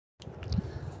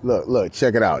Look,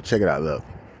 check it out, look.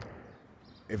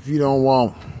 If you don't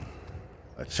want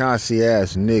a Chauncey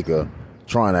ass nigga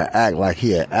trying to act like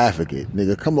he an advocate,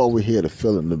 nigga, come over here to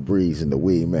Feeling the Breeze in the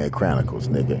Wingman Chronicles,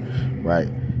 nigga, right?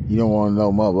 You don't want to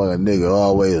know motherfucker nigga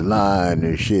always lying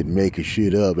and shit, making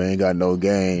shit up, ain't got no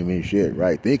game and shit,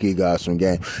 right? Think he got some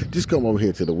game. Just come over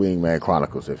here to the Wingman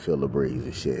Chronicles and Feel the Breeze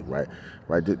and shit, right?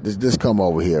 Right, just come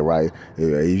over here, right?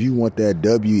 If you want that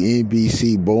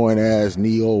WNBC boring ass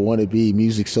neo wannabe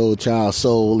music soul child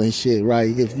soul and shit, right?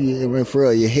 If you for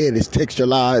real, your head is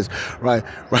texturized, right,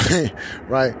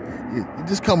 you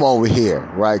just come over here,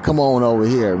 right? Come on over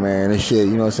here, man, and shit.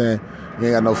 You know what I'm saying? You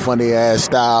ain't got no funny ass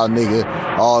style, nigga,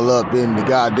 all up in the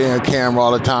goddamn camera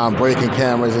all the time, breaking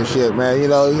cameras and shit, man. You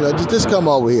know, just come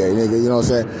over here, nigga. You know what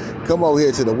I'm saying? Come over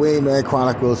here to the Wingman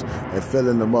Chronicles and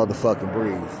Feeling the motherfucking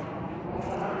Breeze.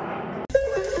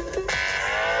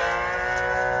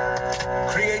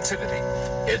 Creativity.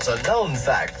 It's a known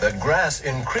fact that grass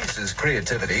increases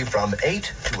creativity from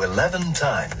 8 to 11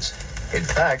 times. In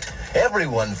fact,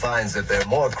 everyone finds that they're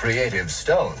more creative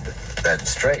stoned than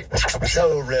straight.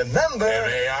 So remember...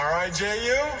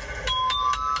 M-A-R-I-J-U?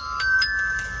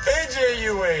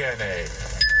 A-J-U-A-N-A.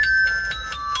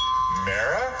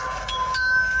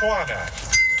 Marijuana.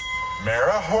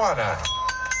 Marijuana.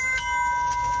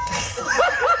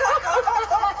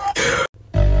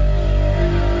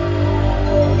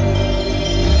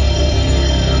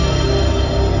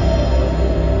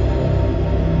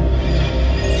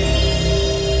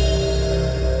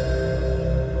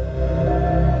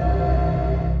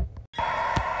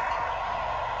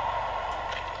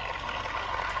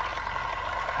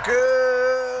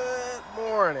 Good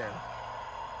morning,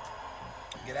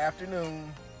 good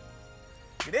afternoon,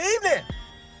 good evening,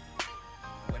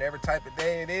 whatever type of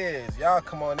day it is. Y'all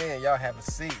come on in, y'all have a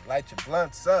seat, light your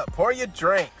blunts up, pour your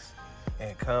drinks,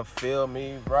 and come feel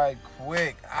me right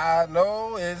quick. I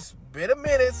know it's been a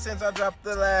minute since I dropped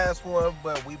the last one,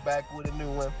 but we back with a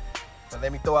new one. But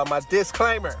let me throw out my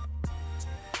disclaimer.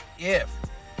 If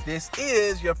this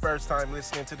is your first time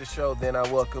listening to the show, then I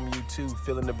welcome you to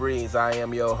Feeling the Breeze. I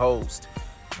am your host,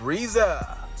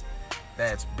 Breeza.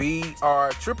 That's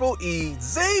B-R-E-E-Z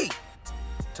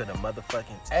to the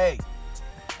motherfucking A.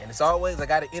 And as always, I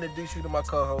got to introduce you to my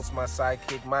co-host, my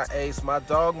sidekick, my ace, my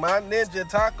dog, my ninja,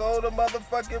 Taco the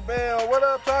motherfucking Bell. What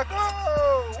up, Taco?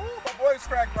 Ooh, my voice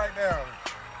cracked right now.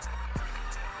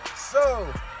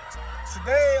 So,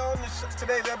 today on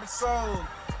today's episode,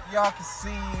 y'all can see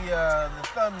the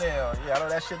thumbnail. Yeah, I know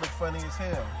that shit look funny as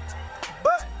hell.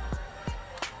 But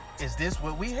is this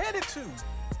what we headed to?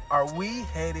 Are we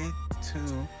headed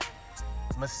to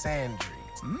misandry?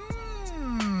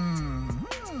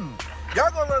 Y'all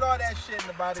gonna learn all that shit in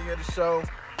the body of the show.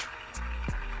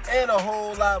 And a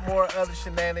whole lot more other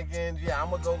shenanigans. Yeah,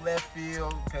 I'm gonna go left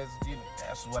field because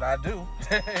that's what I do.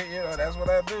 That's what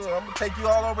I do. I'm gonna take you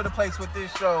all over the place with this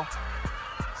show.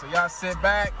 So y'all sit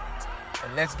back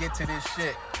and let's get to this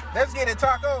shit. Let's get it,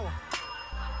 Taco.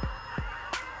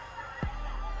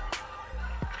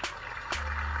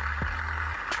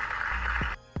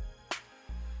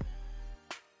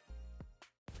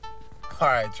 All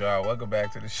right, y'all. Welcome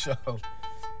back to the show.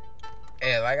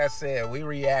 And like I said, we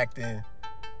reacting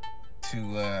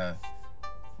to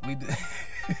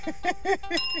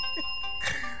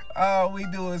we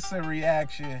doing some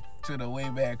reaction to the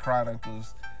Wingman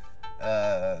Chronicles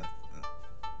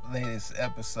latest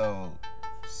episode.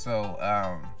 So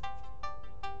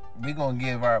we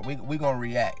gonna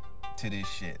react to this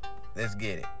shit. Let's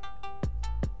get it.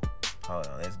 Hold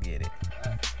on, let's get it.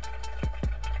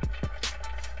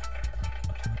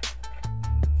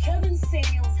 Kevin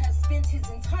Samuels has spent his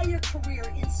entire career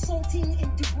insulting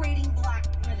and degrading black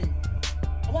women.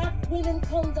 Black women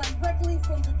come directly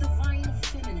from the divine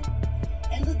feminine.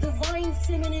 And the divine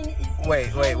feminine is... Wait.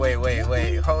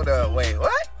 Hold up. Wait,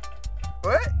 what?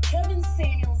 What? Kevin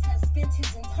Samuels has spent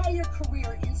his entire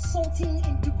career insulting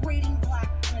and degrading black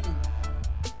women.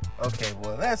 Okay,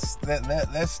 well, let's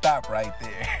stop right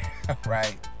there.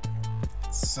 Right?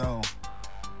 So,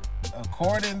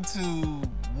 according to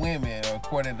women, or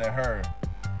according to her,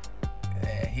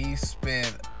 he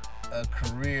spent a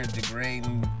career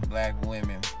degrading black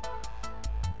women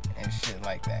and shit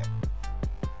like that.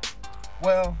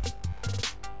 Well,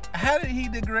 how did he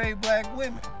degrade black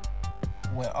women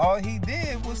when all he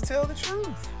did was tell the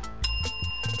truth?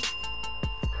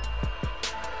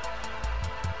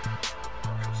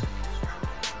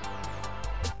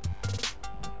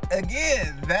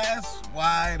 Again, that's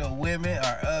why the women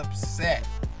are upset.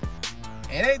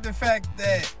 It ain't the fact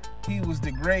that he was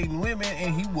degrading women,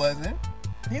 and he wasn't.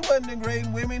 He wasn't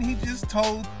degrading women, he just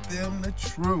told them the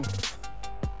truth.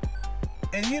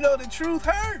 And you know the truth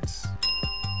hurts.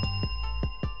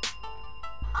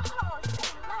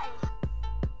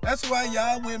 That's why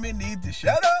y'all women need to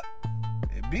shut up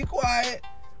and be quiet.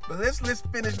 But let's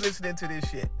finish listening to this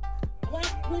shit.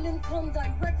 Black women come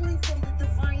directly from the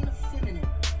divine feminine.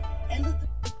 And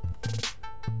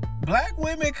Black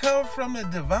women come from the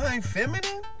divine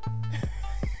feminine?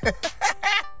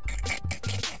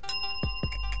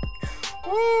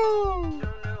 Woo!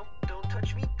 Don't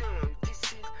touch me there. This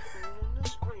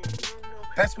is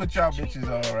That's what y'all bitches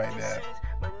on right now.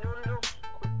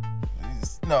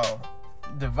 No.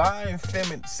 Divine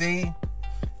feminine. See?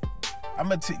 I'm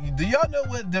gonna tell you. Do y'all know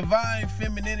what divine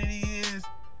femininity is?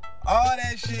 All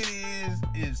that shit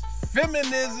is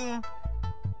feminism.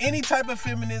 Any type of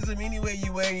feminism, any way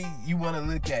you want to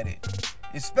look at it.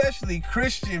 Especially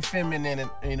Christian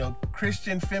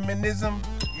Christian feminism.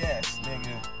 Yes,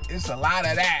 nigga. It's a lot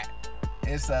of that.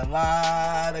 It's a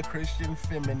lot of Christian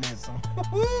feminism.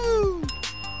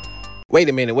 Wait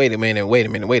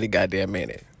a goddamn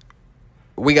minute.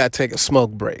 We gotta take a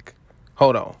smoke break.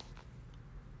 Hold on.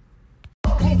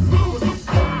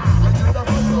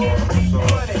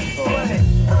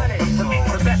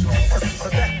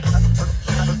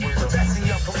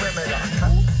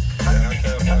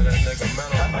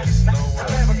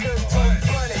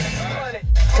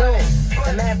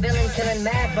 The mad villain killing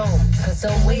mad boom.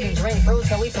 Consume weed and drink brew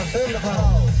till we perfume the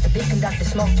room. The beat conductor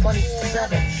smoke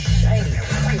 24/7. Shady.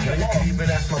 Even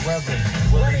ask my reverend.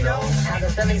 Willie knows How the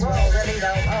Phillies roll really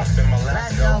though. been my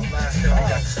last go. I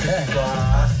got the sticky bar.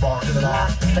 I spark to the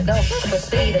lot. But don't shoot with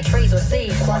speed. The trees will see.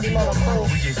 Quasimodo crew.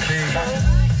 We get big.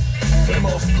 The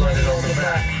most splendid on the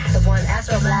map. The one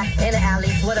Astro Black in the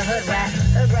alley with a hood rat.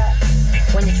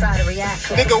 When you try to react,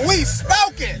 Nigga, we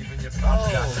smoking! Even your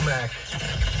pops got smacked.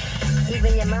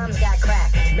 even your mom's got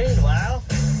crack. Meanwhile,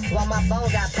 while my bowl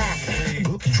got packed.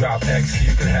 You drop X,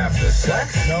 you can have the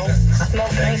sex. No, I smoke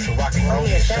thanks, so I can roll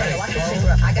your shake.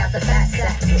 I got the fat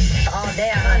sack. All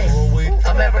day, honey.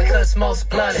 America's most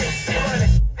blooded.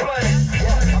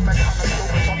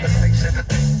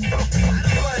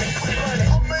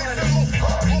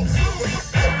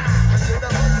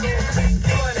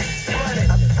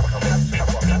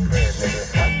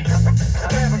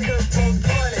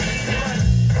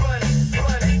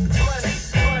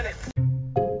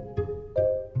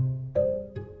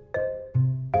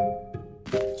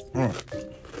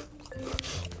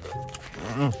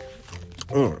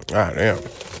 God damn.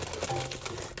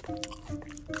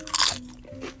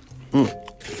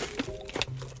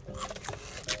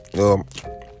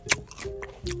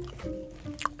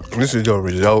 This is the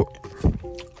result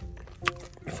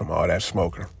from all that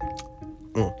smoking.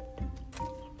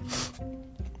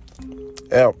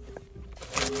 Yeah.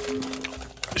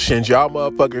 Since y'all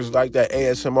motherfuckers like that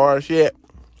ASMR shit,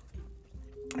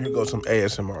 here goes some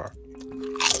ASMR.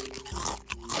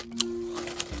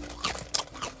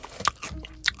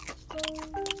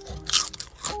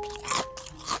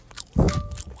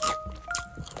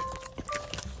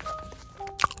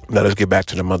 Now let's get back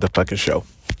to the motherfucking show.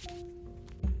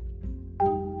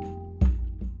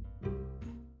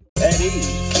 At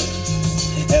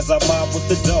ease, as I mob with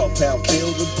the dog pound,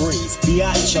 feel the breeze.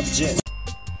 Biatch, I'm jet.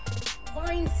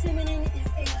 Divine feminine is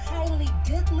a highly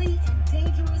deadly and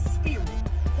dangerous spirit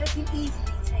that can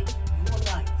easily take your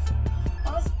life.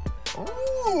 Us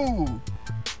Ooh,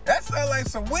 that sounds like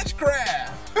some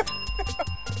witchcraft.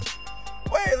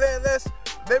 Wait,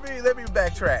 let me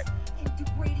backtrack. in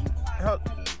degrading black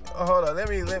women. Hold on,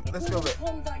 let's go back.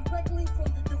 Come directly from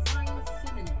the divine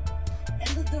feminine, and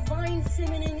the divine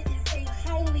feminine is a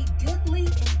highly deadly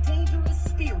and dangerous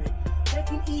spirit that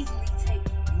can easily take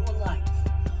your life.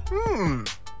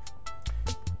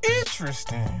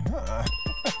 Interesting. Huh?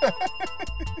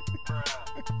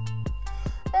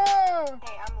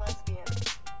 Hey, I'm lesbian.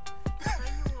 Are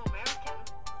you American?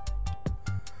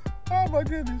 Oh my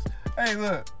goodness. Hey,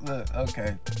 look,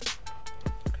 okay.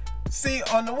 See,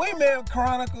 on the Wingman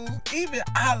Chronicles, even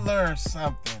I learned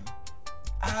something.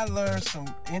 I learned some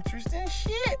interesting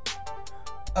shit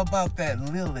about that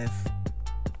Lilith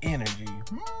energy.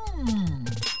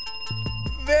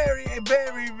 Very,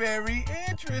 very, very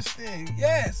interesting.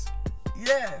 Yes.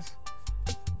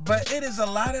 But it is a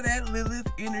lot of that Lilith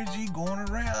energy going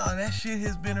around. That shit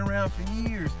has been around for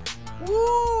years.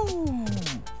 Woo!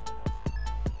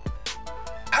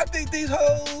 I think these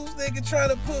hoes, they can try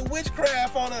to put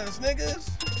witchcraft on us, niggas.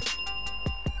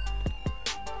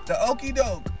 The okie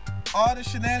doke. All the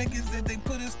shenanigans that they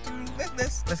put us through.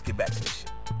 Let's get back to this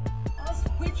shit. Us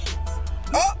witches,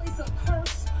 we place a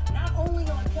curse not only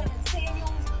on Kevin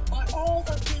Samuels, but all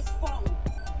of his followers.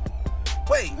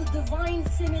 Wait. The divine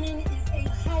feminine is a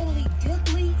highly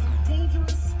deadly and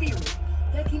dangerous spirit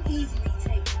easily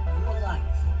take your life.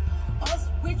 Us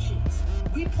witches,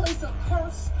 we place a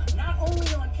curse not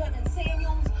only on Kevin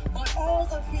Samuels, but all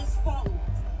of his followers.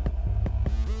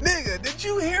 Nigga, did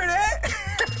you hear that?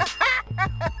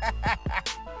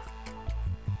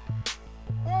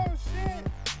 Oh, shit.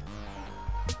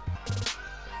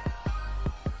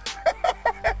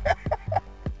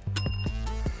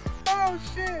 Oh,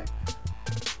 shit.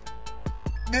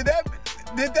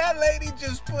 Did that lady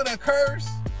just put a curse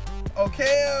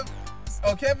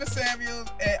on Kevin Samuels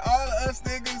and all of us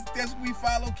niggas that we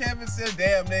follow Kevin said,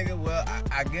 damn nigga, well,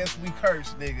 I guess we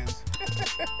curse niggas.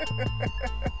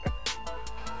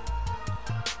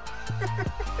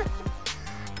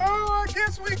 Oh, I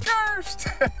guess we cursed.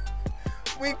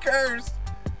 We cursed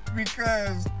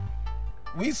because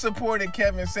we supported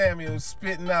Kevin Samuels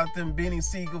spitting out them Benny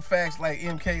Siegel facts like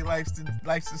MK likes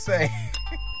to say.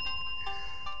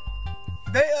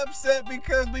 They upset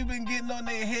because we've been getting on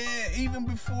their head even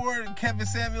before Kevin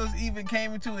Samuels even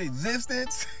came into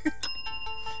existence.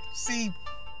 See,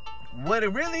 what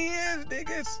it really is,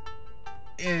 niggas,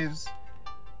 is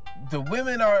the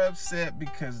women are upset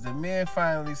because the men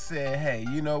finally said, hey,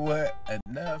 you know what?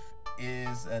 Enough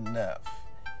is enough.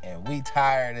 And we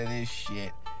tired of this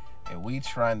shit. And we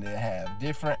trying to have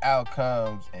different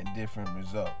outcomes and different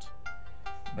results.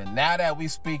 But now that we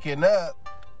speaking up,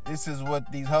 this is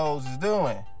what these hoes is doing. Why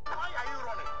are you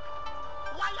running?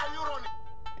 Why are you running?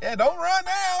 Yeah, don't run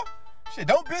now. Shit,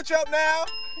 don't bitch up now.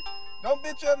 Don't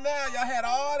bitch up now. Y'all had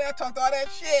all that, talked all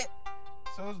that shit.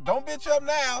 So don't bitch up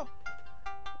now.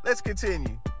 Let's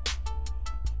continue.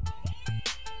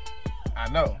 I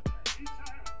know.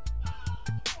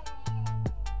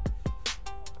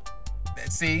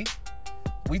 See,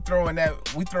 we throwing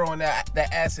that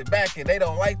acid back and they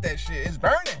don't like that shit. It's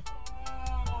burning.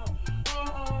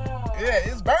 Yeah,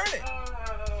 it's burning.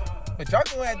 But y'all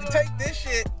gonna have to take this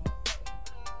shit.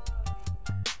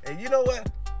 And you know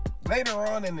what? Later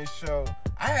on in this show,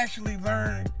 I actually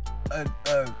learned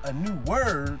a new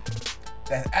word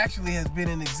that actually has been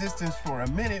in existence for a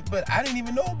minute, but I didn't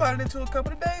even know about it until a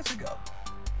couple of days ago.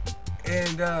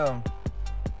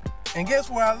 And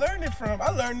guess where I learned it from? I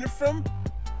learned it from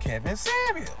Kevin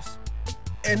Samuels.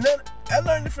 And then I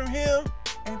learned it from him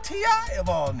and T.I. of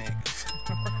all niggas.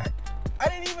 Right? I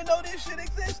didn't even know this shit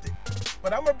existed.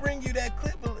 But I'm gonna bring you that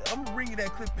clip. I'm gonna bring you that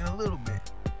clip in a little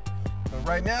bit. But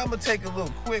right now I'm gonna take a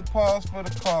little quick pause for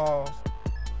the calls,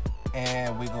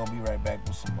 and we're gonna be right back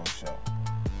with some more show.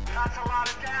 That's a lot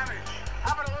of damage.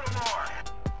 How about a little more?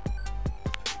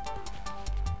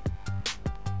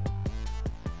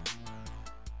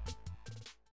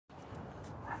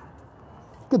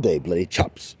 Good day, Bloody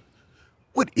Chops.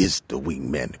 What is the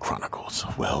Wingman Chronicles?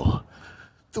 Well,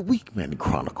 the Wingman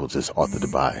Chronicles is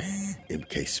authored by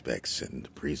MK Specs and the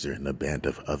Breezer and a band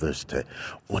of others that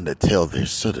want to tell their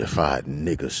certified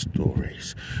nigga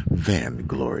stories.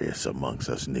 Vanglorious amongst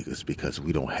us niggas because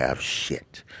we don't have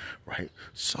shit, right?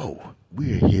 So,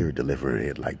 we're here delivering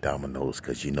it like dominoes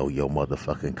because you know your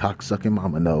motherfucking cocksucking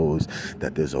mama knows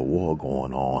that there's a war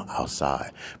going on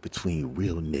outside between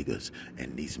real niggas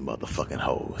and these motherfucking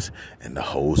hoes. And the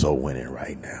hoes are winning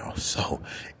right now. So,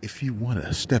 if you want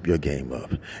to step your game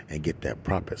up and get that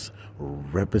proper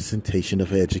representation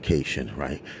of education,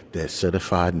 right? That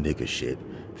certified nigga shit,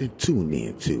 then tune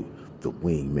in to the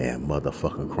Wingman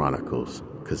motherfucking Chronicles.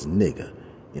 Cause nigga,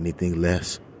 anything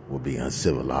less will be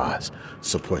uncivilized.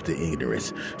 Support the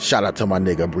ignorance. Shout out to my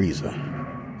nigga Breezer.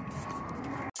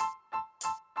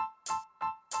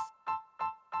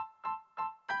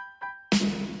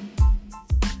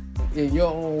 In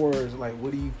your own words, like,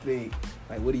 what do you think?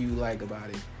 Like, what do you like about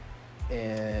it?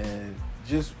 And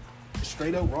just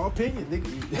straight up raw opinion,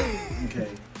 nigga.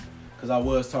 Okay. Because I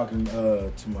was talking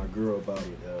to my girl about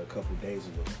it a couple days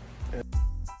ago.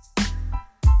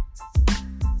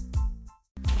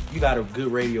 You got a good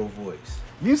radio voice.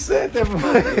 You said that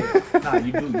before. Nah,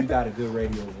 you do. You got a good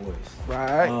radio voice.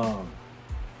 Right.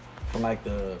 From like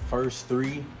the first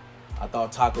three, I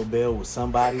thought Taco Bell was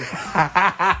somebody.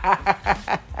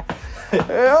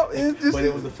 Well, it's just, but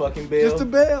it was the fucking bell. Just a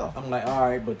bell. I'm like, all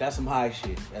right, but that's some high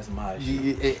shit. That's some high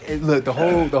shit. Look, the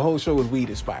whole show is weed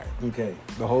inspired. Okay.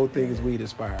 The whole thing is weed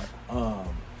inspired. The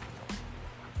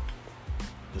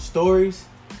stories,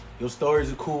 your stories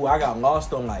are cool. I got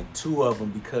lost on like 2 of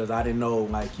them because I didn't know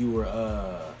like you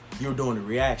were doing the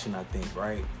reaction, I think,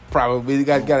 right? Probably. You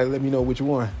gotta let me know which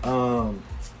one.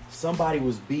 Somebody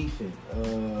was beefing.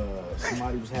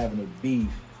 Somebody was having a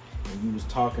beef, and you was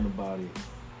talking about it.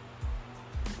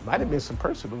 Might have been some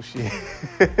personal shit.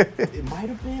 It might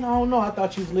have been. I don't know. I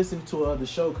thought you was listening to another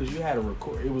show because you had a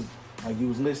record. It was like you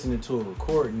was listening to a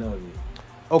recording of it.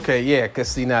 Okay, yeah. Cause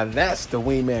see, now that's the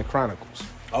Wingman Chronicles.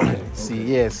 Okay.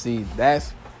 See,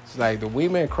 that's it's like the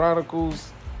Wingman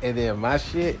Chronicles, and then my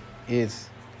shit is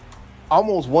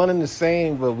almost one and the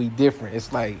same, but we different.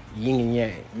 It's like yin and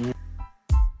yang.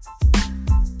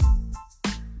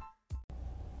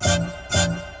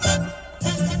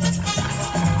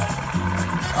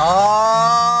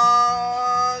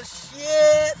 Oh,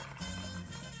 shit.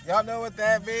 Y'all know what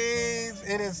that means.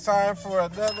 It is time for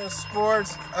another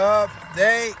sports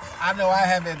update. I know I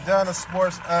haven't done a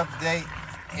sports update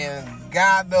in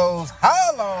God knows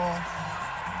how long.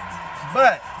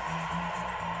 But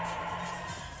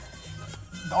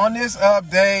on this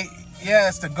update,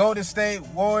 yes, the Golden State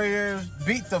Warriors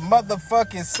beat the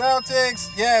motherfucking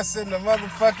Celtics. Yes, in the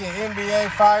motherfucking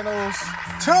NBA Finals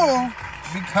to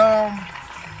become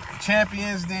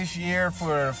champions this year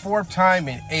for the fourth time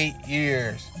in 8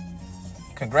 years.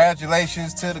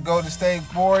 Congratulations to the Golden State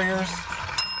Warriors.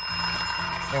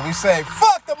 And we say,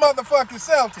 fuck the motherfucking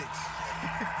Celtics.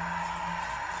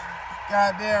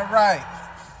 Goddamn right.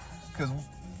 Because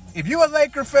if you a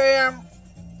Laker fan,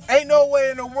 ain't no way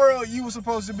in the world you were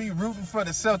supposed to be rooting for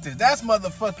the Celtics. That's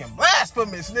motherfucking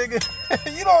blasphemous, nigga.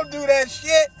 You don't do that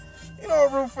shit. You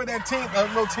don't root for that team,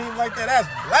 no team like that. That's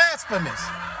blasphemous.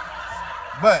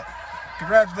 But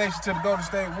congratulations to the Golden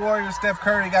State Warriors. Steph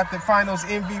Curry got the Finals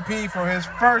MVP for his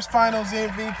first Finals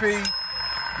MVP.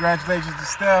 Congratulations to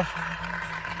Steph.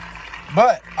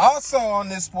 But also on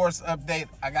this sports update,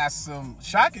 I got some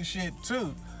shocking shit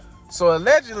too. So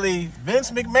allegedly,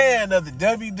 Vince McMahon of the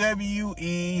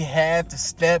WWE had to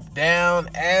step down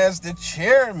as the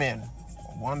chairman.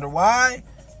 Wonder why?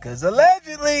 Because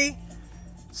allegedly,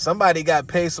 somebody got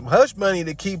paid some hush money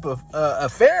to keep a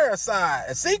affair aside,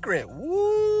 a secret.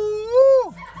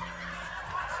 Woo!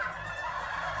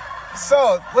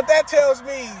 So what that tells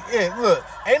me is, look,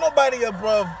 ain't nobody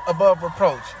above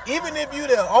reproach. Even if you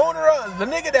the owner of the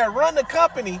nigga that run the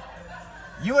company,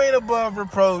 you ain't above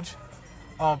reproach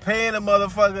on paying a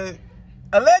motherfucker.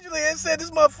 Allegedly, it said this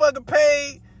motherfucker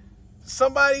paid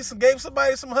somebody, gave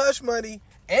somebody some hush money,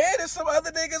 and there's some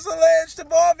other niggas alleged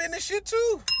involved in this shit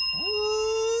too.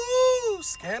 Woo!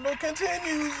 Scandal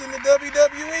continues in the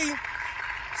WWE.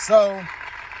 So,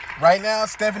 right now,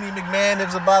 Stephanie McMahon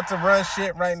is about to run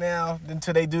shit right now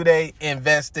until they do their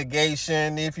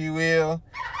investigation, if you will.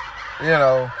 You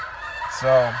know,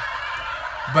 so.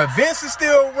 But Vince is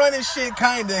still running shit,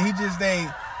 kinda. He just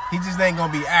ain't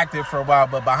gonna be active for a while.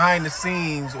 But behind the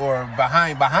scenes, or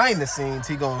behind the scenes,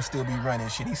 he gonna still be running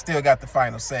shit. He still got the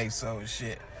final say, so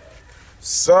shit.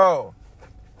 So,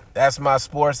 that's my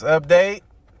sports update.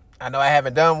 I know I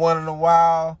haven't done one in a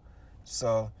while,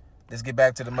 so let's get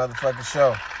back to the motherfucking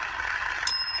show.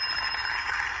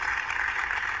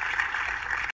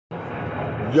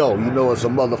 Yo, you know it's a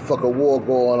motherfucking war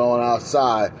going on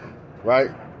outside,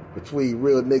 right? Between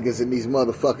real niggas and these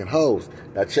motherfucking hoes.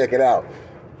 Now check it out.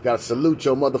 Gotta salute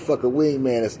your motherfucking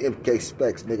wingman. It's MK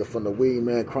Specs, nigga, from the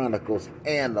Wingman Chronicles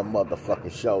and the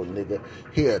motherfucking show, nigga.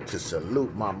 Here to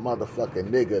salute my motherfucking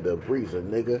nigga, the Breezer,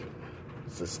 nigga.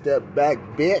 So step back,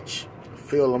 bitch.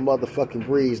 Feel the motherfucking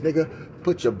breeze, nigga.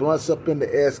 Put your blunts up in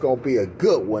the air. It's gonna be a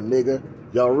good one, nigga.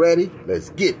 Y'all ready? Let's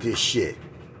get this shit.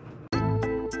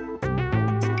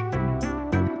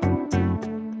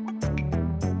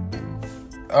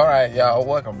 All right, y'all.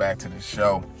 Welcome back to the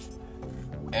show.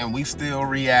 And we still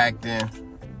reacting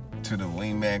to the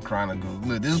Wingman Chronicles.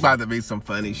 Look, this is about to be some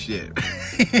funny shit.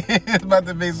 It's about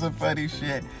to be some funny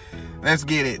shit. Let's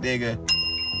get it, nigga.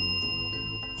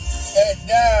 And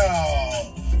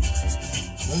now,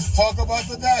 let's talk about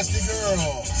the nasty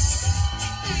girls.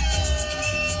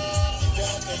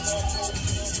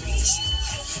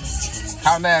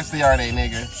 How nasty are they,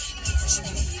 nigga?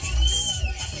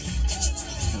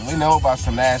 We know about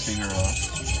some nasty girls.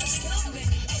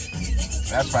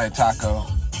 That's right, Taco.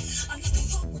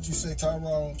 What you say,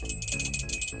 Tyrone?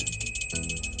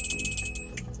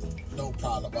 No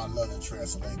problem. I love to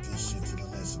translate this shit to the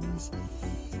listeners.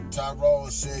 Tyrone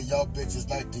said y'all bitches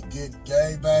like to get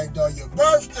gangbanged on your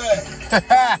birthday. That's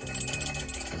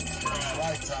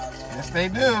right, Tyrone. Yes, they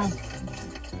do.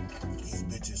 These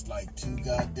bitches like 2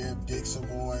 goddamn dicks or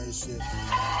more and shit.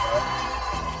 Right?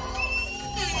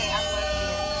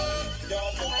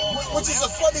 Which is a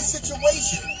funny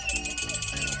situation.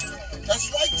 That's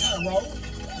right, Tyrone.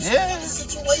 Yeah. It's a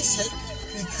funny situation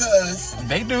because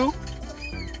they do.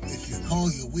 If you call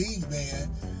your wingman,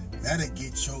 that'll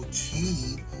get your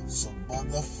team some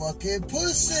motherfucking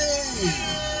pussy.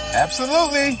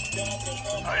 Absolutely.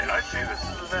 I see this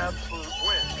as an absolute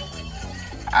win.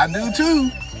 I do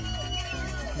too.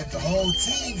 Get the whole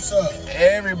team some.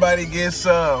 Everybody gets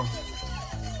some.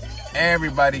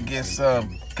 Everybody gets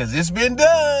some. Because it's been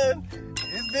done.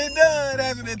 It's been done,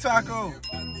 hasn't it, Taco?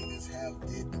 My niggas have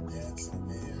did the dance in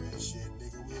there and shit,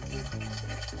 nigga.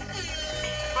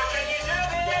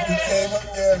 We came up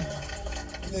there,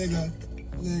 nigga,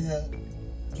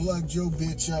 plugged your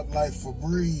bitch up like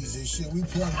Febreze and shit. We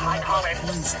plugged her up like a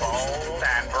PlayStation.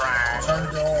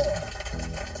 Turned her on.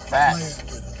 Played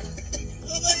with her.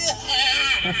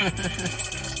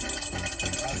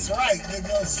 That's right,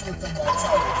 nigga. Slipped on my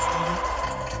toes, nigga.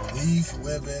 These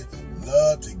women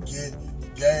love to get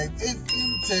game if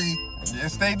you take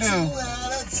yes, they do. 2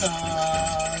 at a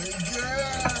time,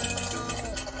 girl.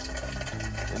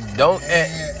 Don't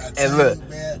Man, and look, you,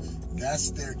 man,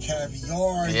 that's their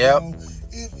caviar. Yep. Yo.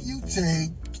 If you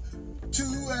take 2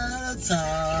 at a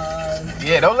time.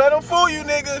 yeah, don't let them fool you,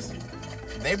 niggas.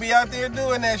 They be out there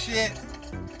doing that shit.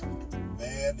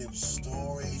 Man, them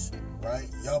stories, right?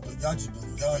 Y'all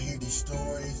hear these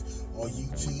stories on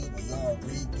YouTube or y'all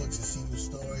read books and see them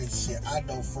stories. Shit, I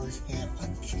know firsthand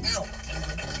account,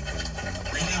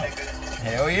 nigga.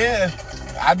 Hell yeah,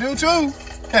 I do too.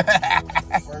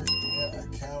 Firsthand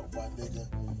account, my nigga.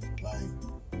 Like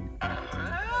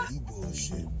you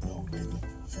bullshit, no nigga.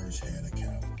 Firsthand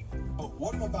account. But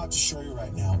what I'm about to show you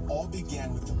right now all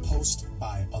began with a post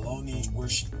by Aloni where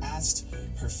she asked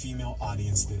her female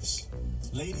audience this.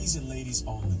 Ladies and ladies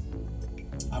only,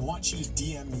 I want you to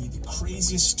DM me the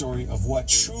craziest story of what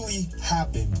truly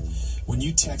happened when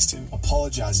you text him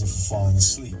apologizing for falling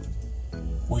asleep.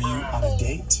 Were you on a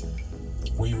date?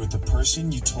 Were you with the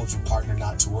person you told your partner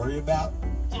not to worry about?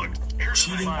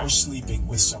 Cheating or sleeping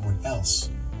with someone else?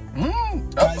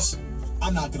 Guys,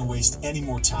 I'm not going to waste any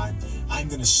more time. I'm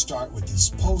going to start with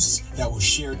these posts that were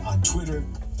shared on Twitter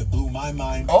that blew my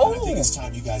mind. Oh. And I think it's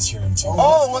time you guys hear them too.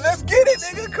 Oh, well, let's get it,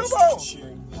 nigga. Come on.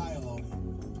 Hi,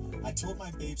 Aloni. I told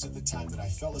my babes at the time that I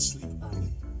fell asleep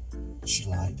early. She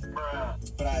lied.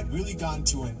 But I had really gone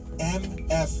to an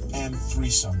MFM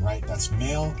threesome, right? That's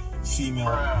male,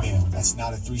 female, male. That's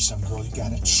not a threesome, girl. You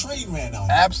got a train ran on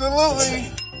you.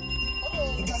 Absolutely.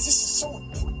 And guys, this is so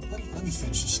important. Let me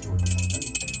finish the story, man. Let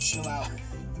me chill out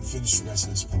and finish the rest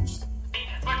of this post.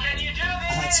 But can you do this?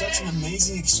 I had such an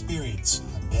amazing experience.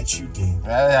 I bet you did.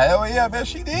 Hell yeah, I bet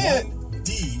she did.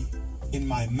 1D in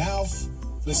my mouth.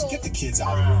 Listen, get the kids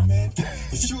out of here, man.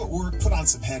 If you're at work, put on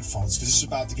some headphones because it's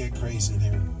about to get crazy in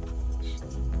here.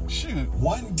 Shoot.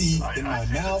 1D in my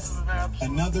mouth,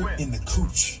 another in the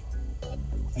cooch.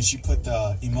 And she put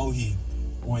the emoji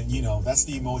when, you know, that's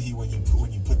the emoji when you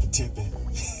put the tip in.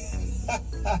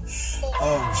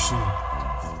 Oh,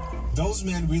 shoot. Those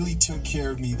men really took care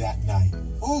of me that night.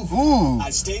 Ooh. I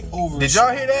stayed over. Did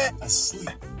y'all hear that? Asleep.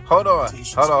 Hold on, I'm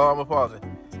gonna pause it.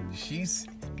 He said,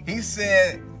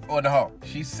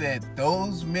 she said,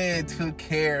 those men took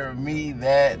care of me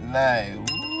that night.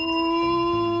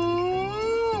 Ooh.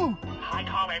 I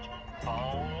call it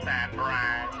bold and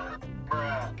brag.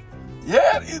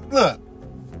 Yeah, look,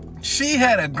 she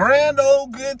had a grand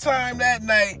old good time that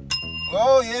night.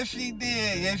 Oh, yes, she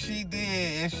did. Yes, she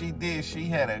did. Yes, she did. She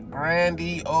had a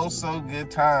grandy, oh so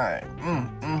good time.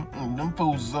 Them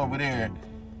fools is over there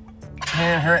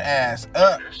tearing her ass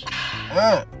up.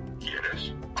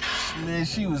 Man,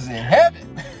 she was in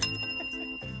heaven.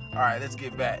 All right, let's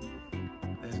get back.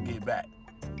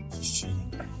 She's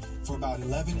cheating for about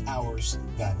 11 hours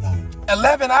that night.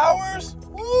 11 hours?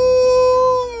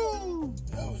 Woo!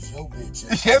 That was your bitch.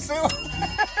 Yes, it was.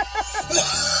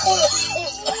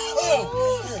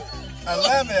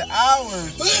 11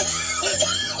 hours.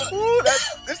 Ooh,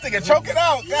 this nigga choking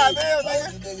out. Goddamn,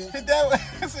 nigga. Hit that.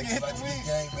 This nigga hit the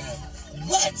weed.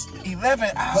 What?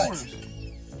 11 hours.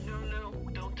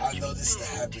 I know this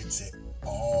happened to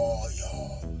all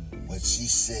y'all. When she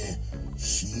said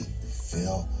she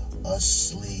fell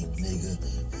asleep, nigga.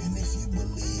 And if you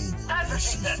believe that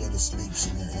she fell asleep,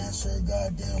 she didn't answer her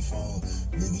goddamn phone.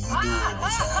 Nigga, you knew what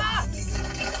was happening,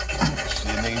 nigga.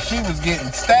 Shit, nigga, she was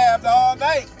getting stabbed all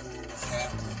night.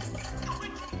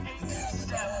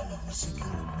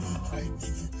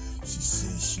 She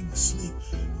said she was asleep.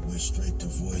 Went straight to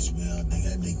voicemail. Nigga,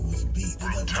 that nigga was beat. You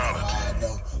know how I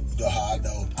know? You know how I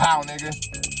know? How, nigga?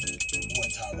 What,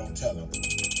 Tyrone? Tell him.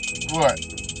 What?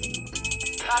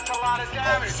 That's a lot of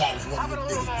damage. I was one of the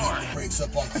niggas beating the brakes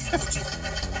up off these bitches.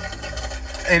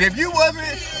 And if you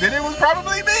wasn't, then it was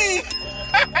probably me.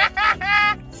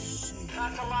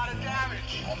 That's a lot of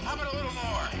damage. How about a little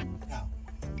more? Now,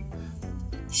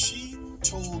 she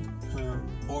told her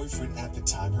boyfriend at the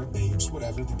time, her babes,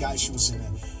 whatever, the guy she was in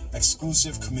an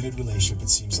exclusive, committed relationship, it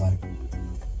seems like.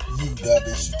 You dumb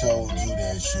bitch, she told you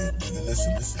that shit. Nigga,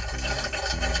 listen.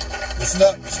 Listen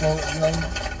up. It's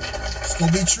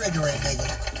gonna be triggering, nigga.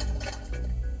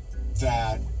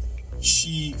 That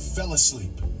she fell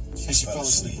asleep And she fell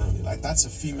asleep early. Like, that's a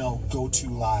female go-to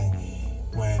lie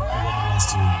when a woman wants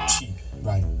to cheat,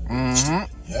 right? Mm-hmm.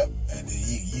 Yep. And then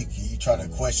you try to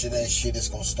question that shit, it's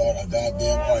gonna start a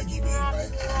goddamn argument,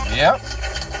 right? Yep.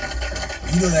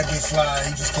 You know that bitch lying,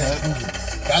 you just can't prove it.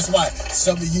 That's why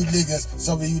some of you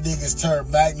niggas turn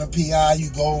Magnum PI, you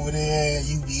go over there and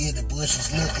you be in the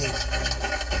bushes looking.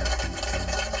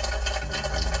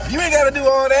 You ain't gotta do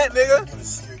all that, nigga. You wanna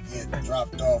see her get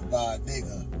dropped off by a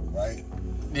nigga, right?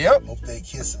 Yep. Hope they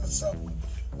kissing or something.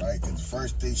 Right, because the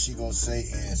first thing she gonna say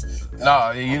is,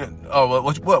 "No, you." Oh,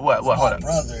 what? Hold up.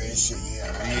 Brother and shit,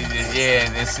 yeah.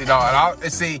 Yeah, and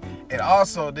see, and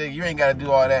also, nigga, you ain't gotta do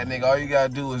all that, nigga. All you gotta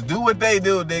do is do what they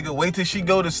do, nigga. Wait till she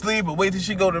go to sleep, or wait till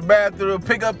she go to the bathroom,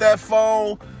 pick up that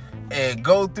phone, and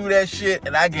go through that shit.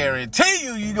 And I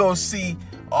guarantee you gonna see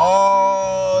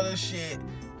all the shit.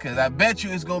 Cause I bet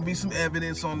you it's gonna be some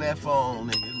evidence on that phone,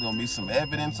 nigga. It's gonna be some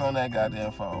evidence on that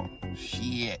goddamn phone.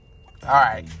 Shit. All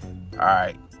right.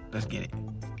 Let's get it.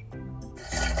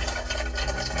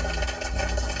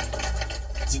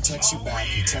 Doesn't text you back.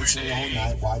 You text her the whole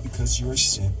night. Why? Because you're a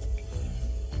simp.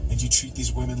 And you treat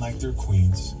these women like they're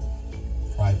queens.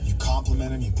 Right? You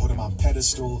compliment them. You put them on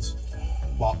pedestals.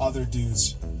 While other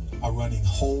dudes are running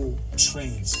whole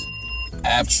trains.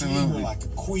 Absolutely. You treat her like a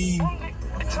queen.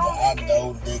 I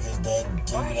know niggas that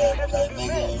do that. Like,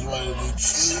 nigga, you want to be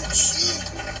cheap.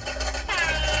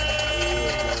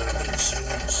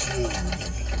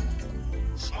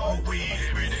 Smoke weed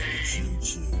every day.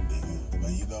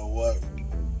 But you know what?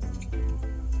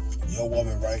 Your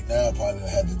woman right now probably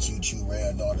had the choo-choo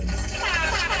ran on the nigga.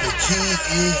 The key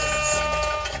is,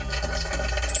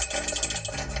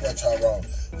 that's how wrong.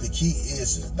 The key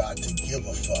is not to give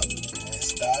a fuck.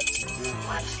 It's not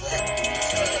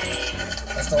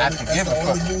to give a fuck. That's the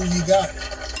only move you got.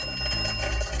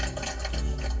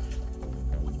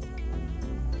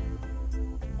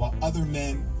 While other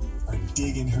men are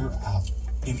digging her out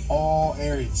in all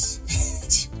areas.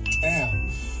 Damn.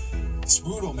 It's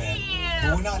brutal, man.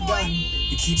 But we're not done.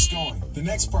 It keeps going. The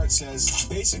next part says,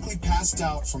 basically passed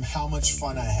out from how much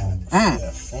fun I had.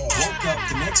 Woke up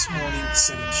the next morning,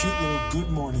 said a cute little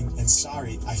good morning, and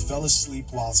sorry, I fell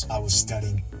asleep whilst I was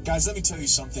studying. Guys, let me tell you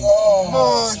something.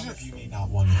 Some of you may not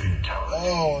want to hear.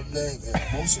 Oh, nigga.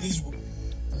 Most of these...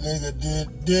 Nigga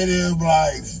did him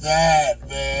like that,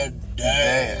 man.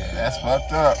 Damn. That's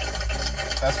fucked up.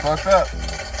 That's fucked up.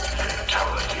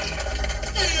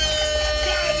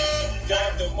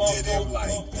 Did him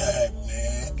like that,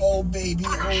 man. Oh, baby.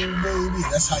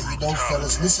 That's how you know,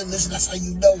 fellas. Listen, that's how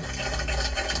you know.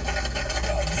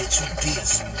 Y'all, bitch, you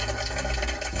this.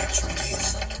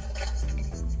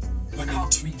 Women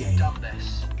today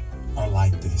are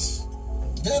like this.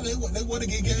 Yeah, they want to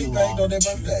get gangbanged on their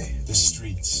birthday. The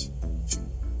streets.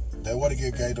 They want to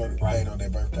get gangbanged on their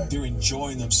birthday. They're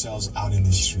enjoying themselves out in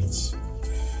the streets.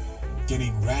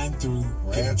 Getting ran through,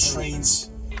 getting trains.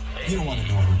 You don't want to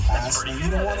know her past, man.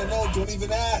 You don't want to know. Don't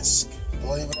even ask.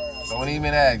 Don't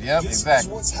even ask. Yep, this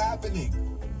exactly. Is what's happening.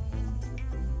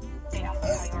 But you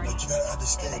gotta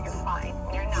understand that.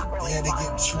 Yeah, they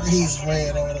get trains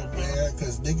ran on them, man,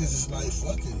 because niggas is like,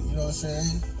 fuck it. You know what I'm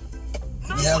saying?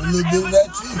 We have a little bit of that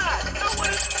too.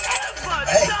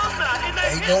 Hey,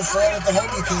 ain't no fun if the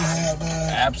homie can't have, man.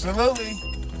 Absolutely.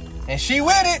 And she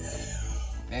with it.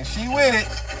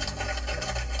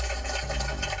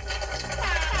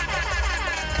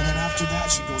 And then after that,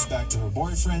 she goes back to her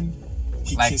boyfriend.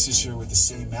 He kisses her with the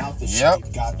same mouth that she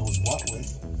did God knows what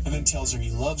with. And then tells her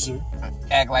he loves her.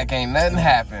 Act like ain't nothing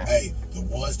happened. Hey, the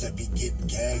ones that be getting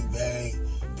gangbanged,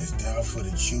 that's down for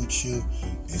the choo-choo,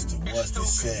 is the ones that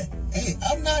said, hey,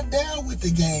 I'm not down with the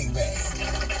gangbang.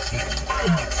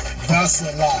 That's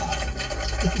a lie.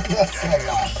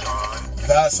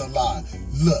 That's a lie.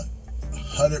 Look,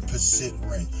 100%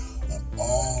 rate of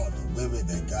all the women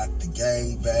that got the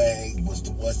gangbang was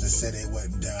the ones that said they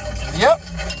wasn't down. Yep.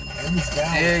 It was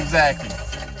down. Exactly.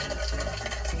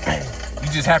 You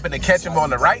just happen to catch him on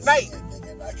the right night.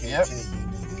 I can't tell you,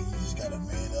 nigga. You just gotta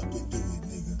man up and do it,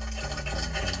 nigga.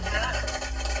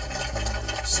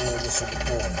 Say what's in the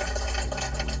corner.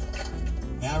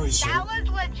 Marries her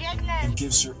and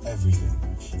gives her everything.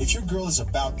 If your girl is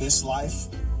about this life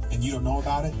and you don't know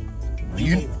about it,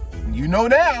 you know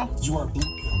now. You are blue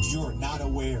pilled. You are not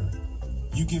aware.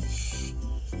 You give...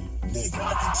 Nigga,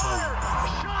 I can tell you,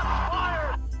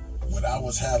 nigga. When I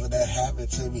was having that happen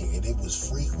to me and it was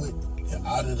frequent and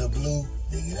out of the blue,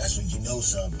 nigga, that's when you know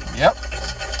something. Yep.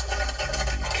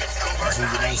 That's when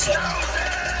you know something.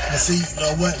 But see, you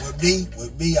know what?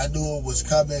 With me, I knew it was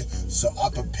coming, so I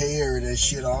prepared and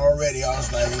shit already. I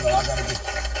was like, you know, I gotta get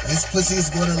this pussy's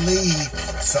gonna leave,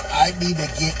 so I need to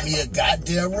get me a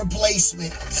goddamn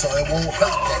replacement so it won't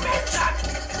hurt that much.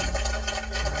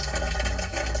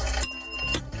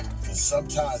 Cause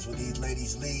sometimes when these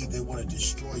ladies leave, they want to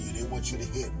destroy you. They want you to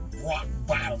hit rock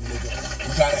bottom, nigga.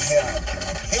 You gotta have a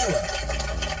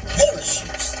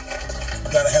parachutes. You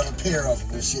gotta have a pair of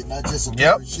them and shit, not just a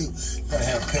parachute. You gotta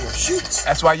have a pair of shoots.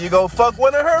 That's why you go fuck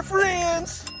one of her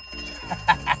friends. They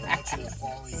want you to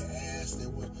fall on your ass.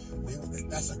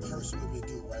 That's a curse women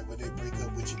do, right? When they break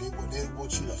up with you, they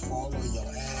want you to fall on your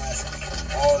ass.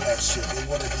 All that shit. They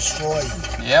want to destroy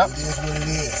you. Yep. It is what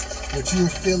it is. But you're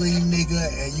feeling, nigga,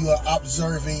 and you are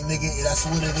observing, nigga. That's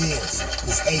what it is.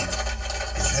 It's hate.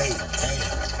 It's hate.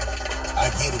 Damn.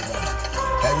 I get it, man.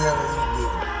 Have you ever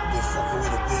been fucking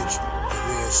with a bitch?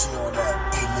 Yeah, she on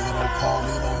that. Hey, nigga, don't call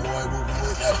me no more.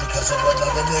 That's because of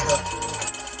another nigga.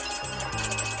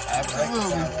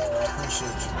 Absolutely. I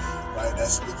appreciate you. Right,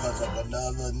 that's because of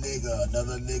another nigga.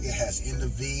 Another nigga has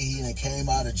intervened. He done came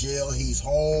out of jail. He's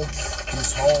home.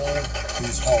 He's home.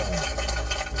 He's home.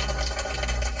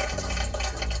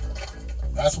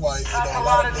 That's why, you know, a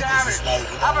lot of niggas is like,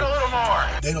 you know, a little more.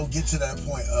 They don't get to that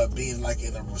point of being like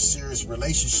in a serious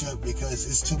relationship because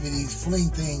it's too many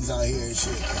fling things out here and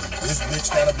shit. This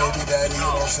bitch got a baby daddy, you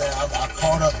know what I'm saying? I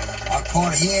caught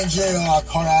her, he in jail, I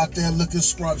caught her out there looking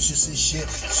scrumptious and shit.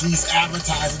 She's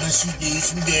advertising that she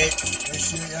needs some dick and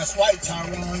shit. That's right,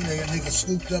 Tyrone. Nigga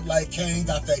scooped up like Kane,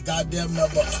 got that goddamn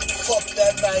number. Fuck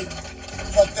that night.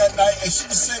 And she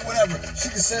can say whatever. She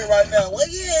can say right now, well,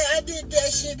 yeah, I did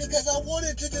that shit because I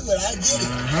wanted to do it. I get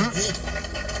it.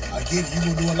 I get it. You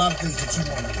gonna do a lot of things that you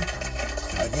want to do.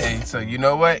 I get it. So you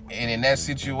know what? And in that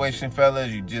situation, fellas,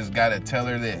 you just gotta tell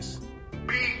her this.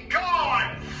 Be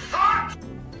gone, son!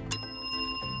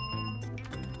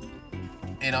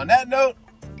 And on that note,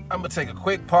 I'm gonna take a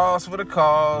quick pause for the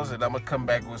calls, and I'm gonna come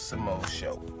back with some more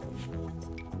show.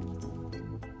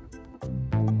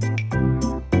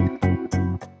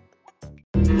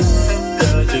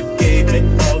 You gave me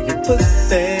all your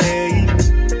pussy,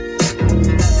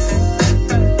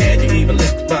 and you even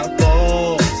licked my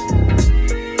balls.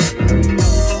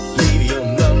 Leave your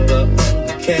number on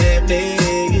the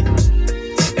cabinet,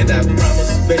 and I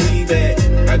promise, baby,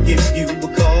 I'll give you a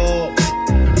call.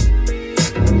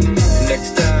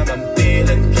 Next time I'm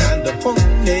feeling kinda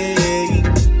horny,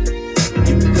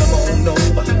 you can come on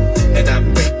over, and I'll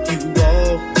break you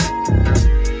off.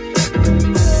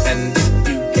 And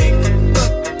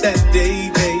that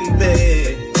day,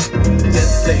 baby,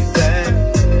 just lay back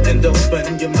and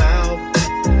open your mouth.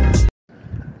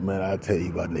 Man, I tell you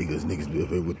about niggas be up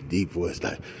here with the deep voice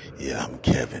like, yeah, I'm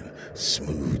Kevin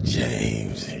Smooth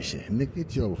James and shit. Nigga,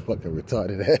 get your fucking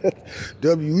retarded ass.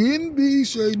 WNB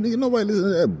shit, nigga. Nobody listen to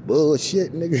that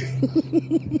bullshit, nigga.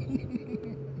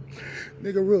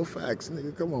 Nigga, real facts,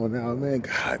 nigga. Come on now, man.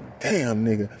 God damn,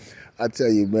 nigga. I tell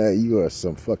you, man, you are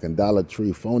some fucking Dollar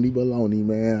Tree phony baloney,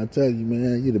 man. I tell you,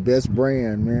 man, you the best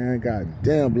brand, man. God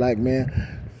damn, black man.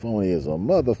 Phony as a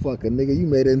motherfucker, nigga. You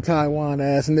made it in Taiwan,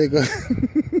 ass nigga.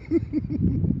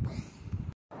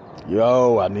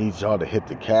 Yo, I need y'all to hit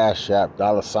the Cash App,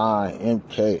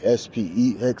 $MKSPEXT.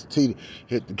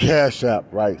 Hit the Cash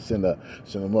App, right? Send a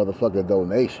motherfucking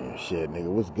donation. Shit, nigga,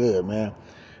 what's good, man?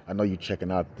 I know you checking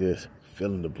out this.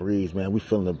 Feeling the breeze, man. We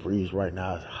feeling the breeze right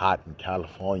now. It's hot in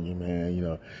California, man. You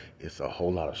know, it's a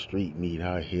whole lot of street meat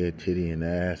out here, titty and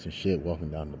ass and shit, walking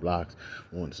down the blocks,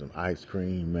 wanting some ice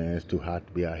cream, man. It's too hot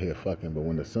to be out here fucking, but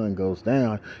when the sun goes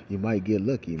down, you might get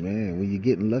lucky, man. When you're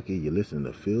getting lucky, you listen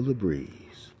to Feel the Breeze.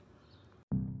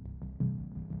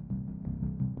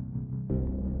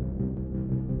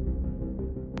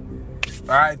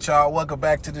 All right, y'all, welcome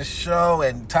back to the show.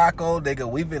 And Taco, nigga,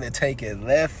 we been taking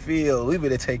left field. We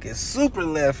been taking super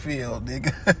left field,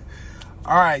 nigga.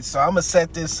 All right, so I'm going to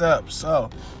set this up. So,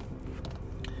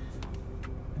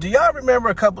 do y'all remember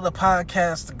a couple of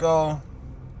podcasts ago,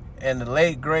 and the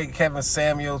late, great Kevin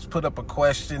Samuels put up a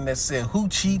question that said, who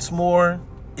cheats more?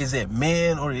 Is it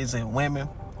men or is it women?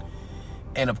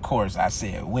 And, of course, I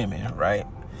said women, right?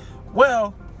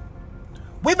 Well,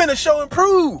 we've been to show and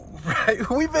prove, right?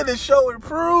 We've been to show and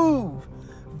prove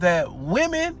that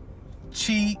women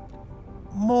cheat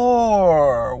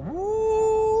more.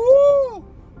 Woo!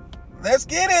 Let's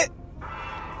get it.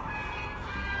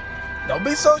 Don't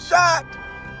be so shocked.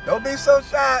 Don't be so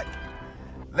shocked.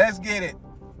 Let's get it.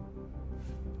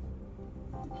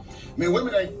 I mean,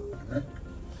 women ain't.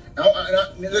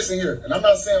 Listen here, and I'm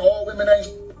not saying all women ain't,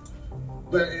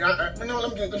 but let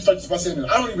me start this by saying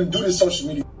this. I don't even do this social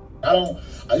media. I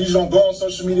usually don't go on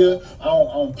social media. I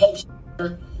don't post.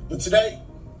 You But today,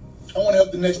 I want to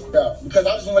help the next out because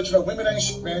I just want to let you know women ain't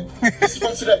shit, man. This is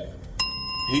from today.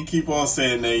 He keep on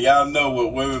saying that. Y'all know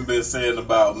what women been saying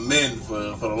about men for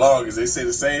the longest. They say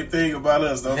the same thing about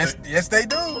us, don't they? Yes, they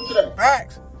do. From today,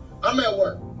 Facts. I'm at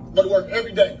work. I go to work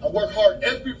every day. I work hard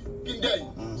every fucking day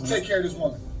to take care of this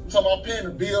woman. I'm talking about paying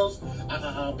her bills.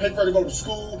 I pay for her to go to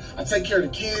school. I take care of the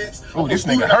kids. Oh, this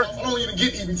Food nigga in the hurt. house. I don't even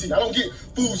get EBT. I don't get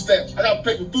food stamps. I got to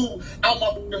pay for food out my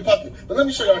fucking pocket. But let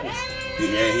me show y'all this.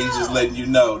 Yeah, he's just letting you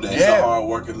know that he's a hard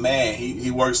working man.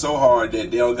 He works so hard that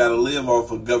they don't got to live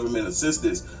off of government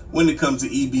assistance when it comes to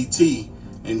EBT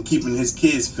and keeping his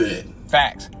kids fed.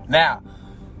 Facts. Now,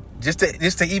 just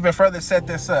to even further set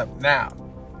this up. Now,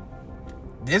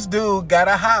 this dude got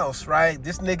a house, right?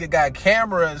 This nigga got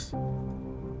cameras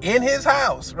in his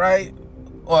house, right?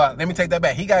 Well, let me take that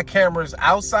back. He got cameras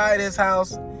outside his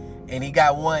house and he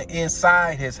got one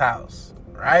inside his house,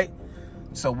 right?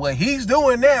 So what he's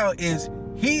doing now is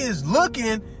he is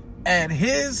looking at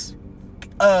his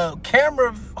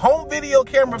home video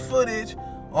camera footage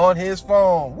on his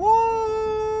phone.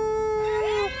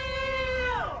 Woo!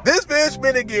 This bitch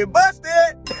finna get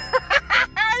busted.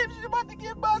 She's about to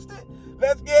get busted.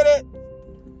 Let's get it.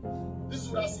 This is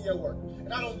what I see at work.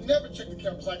 And I don't never check the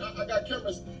cameras. Like, I got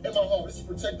cameras in my home. This is to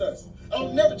protect us. I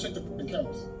don't never check the fucking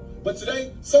cameras. But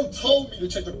today, some told me to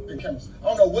check the fucking cameras. I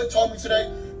don't know what told me today.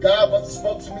 God must have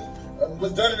spoke to me.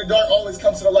 What's done in the dark always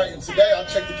comes to the light. And today, I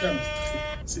checked the cameras.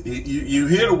 You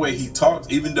hear the way he talks,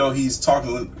 even though he's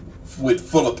talking with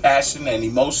full of passion and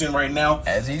emotion right now.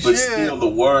 As he but should. Still, the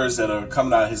words that are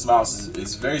coming out of his mouth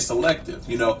is very selective.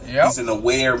 You know, He's an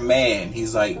aware man.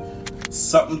 He's like,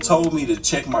 something told me to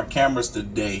check my cameras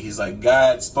today. He's like,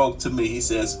 God spoke to me. He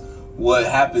says, what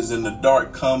happens in the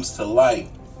dark comes to light.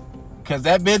 Cause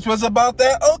that bitch was about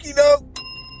that okie doke.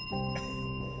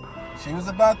 She was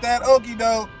about that okie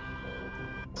doke.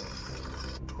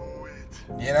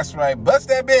 Yeah, that's right. Bust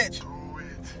that bitch.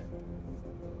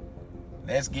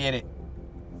 Let's get it.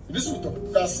 This is what the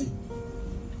fuck I see.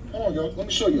 Come on, yo. Let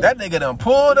me show you. That nigga done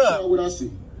pulled up. Show what I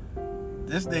see.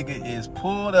 This nigga is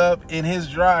pulled up in his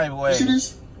driveway. You see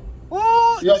this? Woo!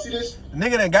 Y'all see this?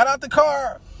 Nigga done got out the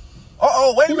car.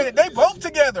 Uh-oh, wait a minute. They both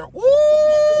together. Woo!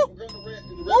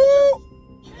 Woo!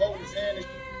 She holding his hand.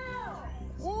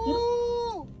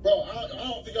 Woo! Bro, I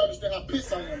don't think you understand how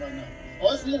pissed I am right now.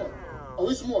 Oh, it's more. Oh,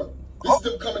 it's more. This is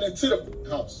them coming into the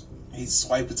house. He's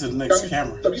swiping to the next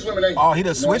camera. These women ain't. Oh, he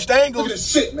done switched angles. Look at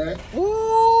this shit, man.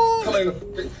 Woo! Coming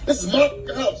in. This is my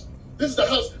house. This is the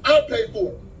house I paid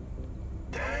for.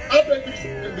 I paid for these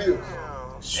fucking bills.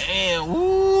 Damn,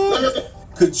 woo!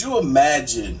 Could you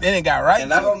imagine? Then it got right.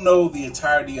 And I don't know the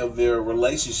entirety of their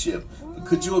relationship, but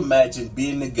could you imagine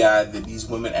being the guy that these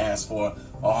women ask for?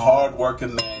 A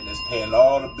hard-working man that's paying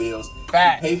all the bills.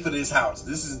 Fact. Pay for this house.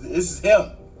 This is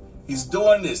him. He's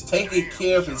doing this, taking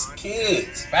care of his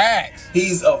kids. Facts.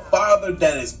 He's a father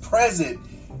that is present.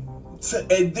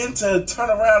 And then to turn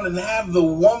around and have the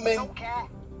woman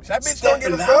that bitch don't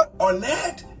give a fuck on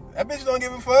that. That bitch don't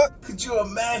give a fuck. Could you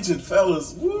imagine,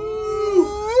 fellas?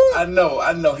 Woo! I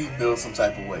know he feels some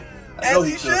type of way. I know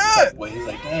he feels some type of way. He's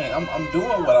like, dang, I'm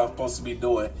doing what I'm supposed to be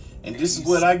doing, and this is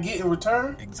what I get in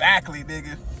return. Exactly,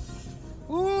 nigga.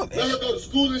 Ooh, let her go to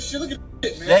school and shit. Look at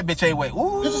that, man. That bitch ain't wait.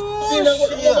 Ooh, this is seeing that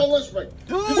work on my lunch break.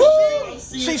 Ooh,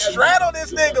 she straddled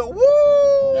this nigga.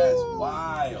 Woo! That's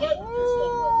wild.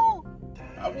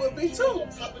 I would be too.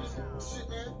 Shit,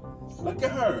 man. Look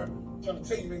at her. I'm trying to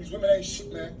tell you, man, these women ain't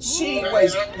shit, man. She ain't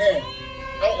waste.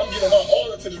 I'm giving my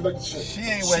all into this relationship. She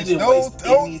ain't waste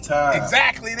any time.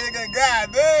 Exactly, nigga. God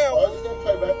damn. I'm just gonna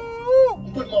play back.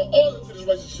 I'm putting my all into this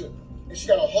relationship, and she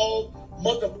got a whole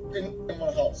motherfucking in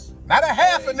my house. Not a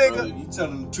half a nigga. Bro, you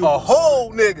telling the truth. A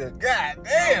whole nigga. God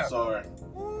damn. I'm sorry.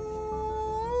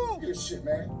 Look at this shit,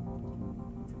 man.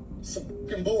 Some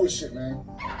fucking bullshit, man.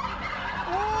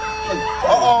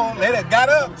 Uh-oh, they done got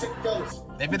up.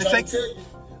 They finna take.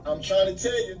 I'm trying to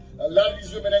tell you, a lot of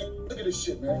these women ain't. Look at this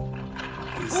shit, man.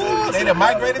 Ooh, they done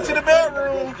migrated to the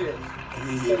bedroom.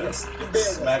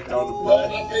 Smacked on the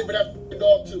butt. I pay for that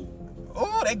dog too.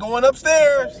 Oh, they going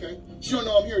upstairs. Okay. She don't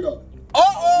know I'm here though.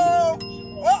 Uh-oh.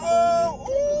 Uh-oh.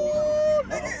 Ooh,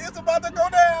 nigga, it's about to go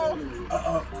down.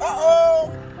 Uh-oh.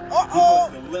 Uh-oh. Uh-oh.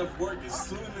 He must have left work as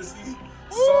soon as he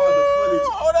saw the footage.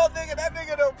 Hold on, nigga. That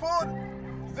nigga done pulled.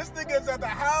 This nigga's at the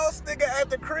house, nigga at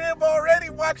the crib already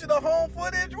watching the home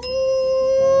footage.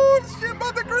 Woo! This shit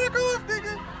about to crack off,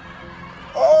 nigga.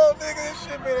 Oh, nigga, this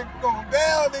shit better go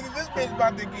down, nigga. This bitch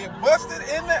about to get busted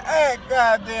in the act.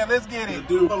 God damn, let's get it.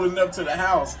 The dude pulling up to the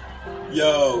house.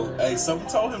 Yo, hey, something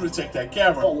told him to check that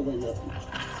camera.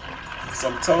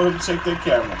 Something told him to check that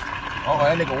camera. Oh,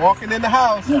 that nigga walking in the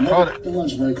house. Yeah, Hold it. the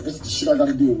lunch break. This is the shit I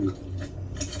gotta deal with.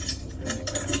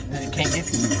 Can't get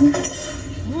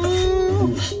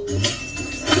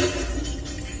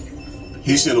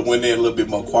He should have went in a little bit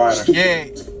more quieter.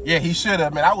 Yeah, he should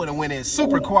have, man. I would have went in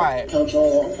super quiet. Couch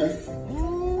all okay.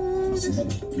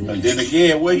 And then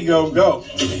again, where he gonna go?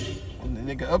 The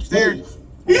nigga upstairs.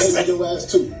 He said your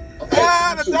ass too.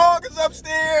 The dog is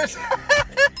upstairs.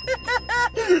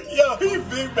 Yo, he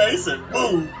big Mason.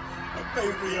 Boom. I'm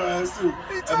paying for your ass too.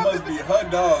 That must be her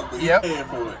dog, but you paying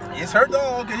for it. It's her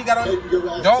dog, cause he got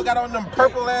on dog got on them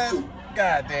purple ass.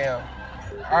 Goddamn.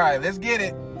 All right, let's get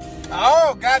it.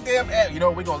 Oh, goddamn. You know,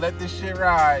 we gonna let this shit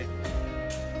ride.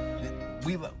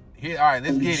 Here, all right,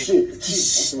 let's get it. She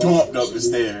stomped up the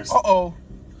stairs. Uh-oh.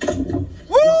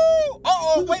 Woo!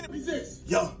 Uh-oh, wait a minute.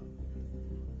 Yo.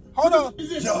 Hold on.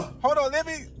 Yo. Hold on, let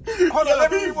me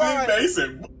rewind.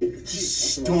 Mason. She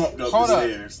stomped up the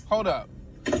stairs. Hold up.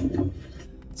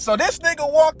 So this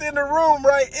nigga walked in the room,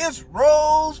 right? It's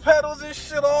rose petals and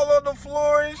shit all on the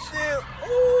floor and shit.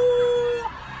 Ooh.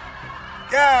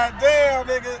 God damn,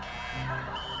 nigga.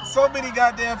 So many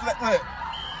goddamn flags. Look.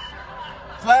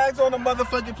 Flags on the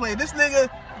motherfucking plate. This nigga,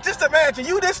 just imagine,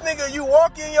 you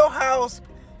walk in your house,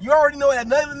 you already know that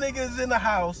another nigga is in the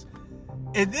house,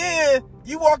 and then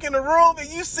you walk in the room and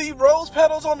you see rose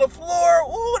petals on the floor.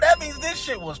 Ooh, that means this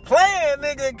shit was playing,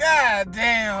 nigga. God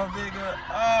damn, nigga.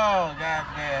 Oh, god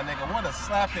damn, nigga. What a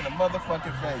slap in the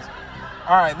motherfucking face.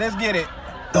 All right, let's get it.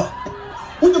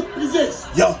 What the f is this?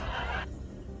 Yo.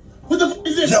 What the f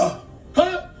is this? Yo.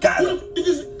 Huh? Got him.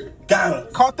 Got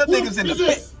him. Caught them niggas in the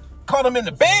bed. Caught him in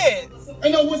the bed.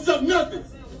 Ain't no what's up, nothing.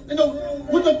 Ain't no,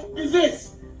 what the f is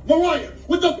this? Mariah,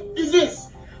 what the f is this?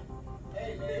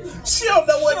 She don't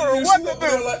know what to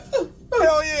do.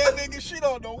 Hell yeah, nigga. She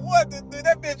don't know what to do.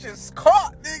 That bitch is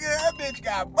caught, nigga. That bitch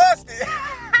got busted.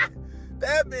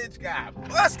 That bitch got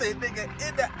busted, nigga.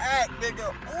 In the act,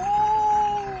 nigga.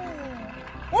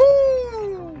 Ooh.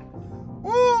 Woo.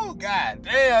 Woo. God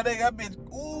damn, nigga. That bitch.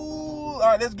 Ooh. All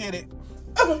right, let's get it.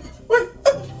 What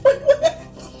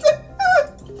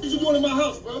you doing in my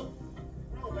house, bro?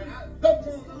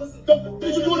 What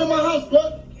you doing in my house,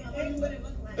 bro?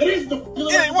 It is the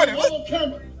what it on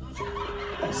camera.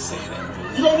 Don't say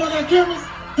that. You don't know I got cameras?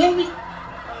 Tell me.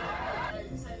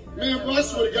 Man, bro, I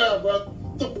swear to God, bro.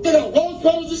 They got rose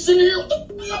petals and shit in here. What the f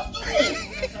y'all doing?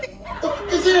 What the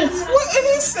f is this? What? And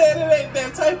he said it ain't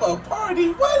that type of party.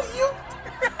 What are you?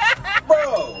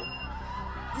 Bro,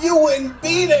 you wouldn't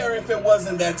be there if it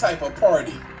wasn't that type of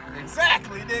party.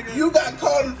 Exactly, nigga. You got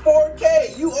caught in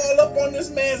 4K. You all up on this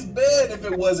man's bed if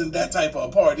it wasn't that type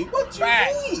of party. What you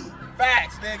mean?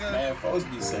 Facts, nigga. Man, folks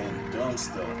be saying dumb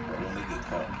stuff, bro, when they get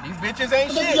caught. These bitches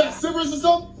ain't shit. You got servers or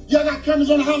something? Y'all got cameras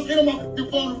on the house and on my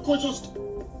phone to record your stuff.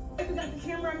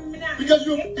 Because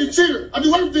you're a cheater. I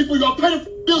do everything for you. I pay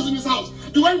the bills in this house.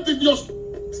 Do everything for your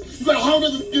You got a home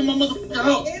in my motherfucking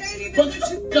house. But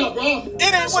God, bro.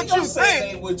 It ain't what you think. It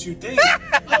ain't what you think. I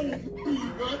don't do you,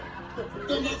 bro.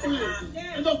 Don't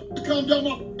and don't calm down my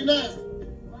fucking ass.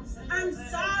 I'm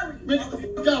sorry. Man, get the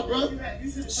fuck out, bro.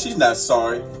 She's not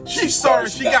sorry. She's sorry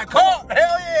she got caught.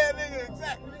 Hell yeah, nigga.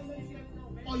 Exactly.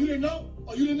 Oh, you didn't know?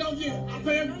 Oh, you didn't know? Yeah, I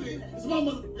pay everything. It's my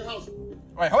motherfucking house.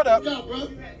 Wait, hold up. Out, bro.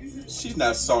 She's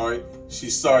not sorry.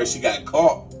 She's sorry she got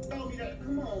caught. Come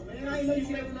on, man. I ain't know you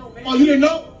never know, man. Oh, you didn't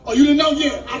know? Oh, you didn't know?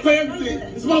 Yeah, I pay everything.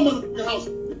 It's my motherfucking house.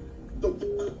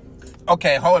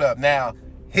 Okay, hold up. Now,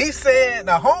 he said,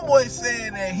 the homeboy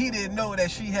said that he didn't know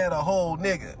that she had a whole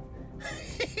nigga.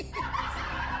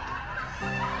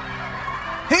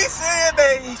 He said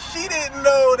that she didn't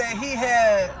know that he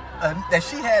had that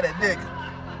she had a nigga.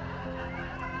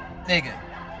 Nigga.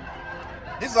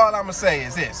 This is all I'm gonna say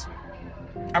is this.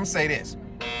 I'm gonna say this.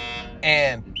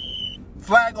 And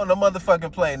flag on the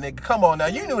motherfucking play, nigga. Come on now.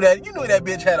 You knew that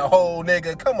bitch had a whole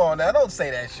nigga. Come on now. Don't say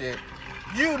that shit.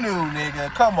 You knew,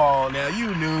 nigga. Come on now.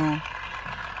 You knew.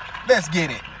 Let's get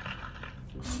it.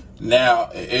 Now,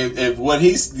 if what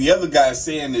the other guy's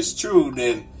saying is true,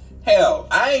 then hell,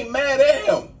 I ain't mad at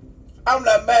him. I'm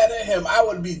not mad at him. I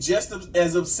would be just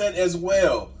as upset as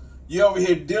well. You over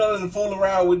here dealing and fooling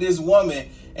around with this woman,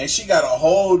 and she got a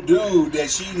whole dude that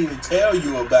she didn't even tell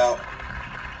you about.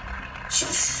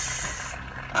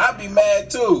 I'd be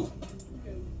mad too.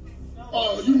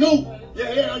 Oh, you knew?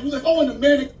 Yeah. You like, oh, in the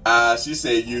minute. She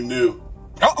said you knew.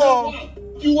 Uh-oh.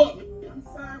 You up?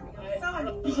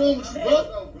 What's wrong with you,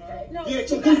 bro? Yeah, get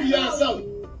your goofy ass out.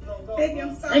 Baby,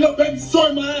 I'm sorry. Ain't no baby,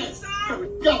 sorry my ass.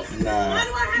 Go. What do I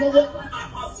have? What am I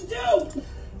supposed to do?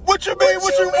 What you mean?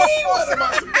 What am I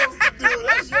supposed to do?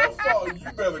 That's your fault.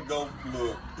 You better go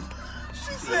look.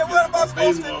 She said, what am I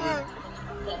supposed to do?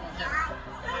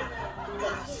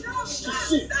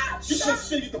 Shit. Get your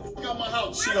shit, get the fuck out of my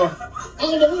house. She gon' I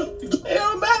don't know what. It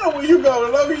don't matter where you go.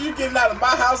 As long as you getting out of my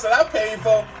house that I paid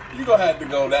for, you gonna have to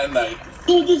go that night.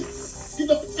 Dude, just get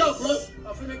the fuck out, bro.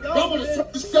 I'm finna go. I'm gonna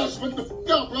suck this couch. Get the fuck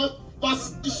out, bro.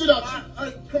 Bust the shit out.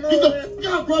 Get the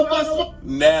fuck out, bro. Bust.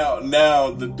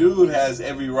 Now, the dude has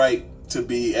every right to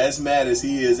be as mad as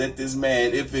he is at this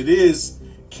man if it is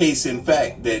case in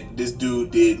fact that this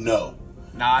dude did know.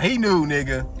 Nah, he knew,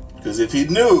 nigga. Because if he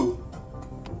knew,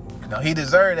 no, he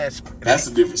deserved that. That's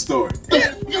a different story.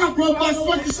 Yeah, bro. Bust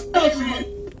the shit out, man.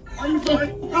 Are you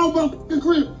fucking out of my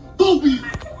crib? Both of you.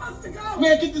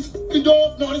 Man, get this fucking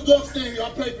dog. No, this dog's staying here. I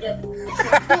pay for that.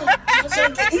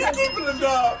 He keeping the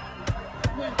dog.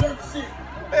 Man, dirty shit.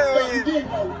 Hell You yeah. did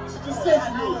know. She just said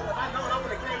you knew.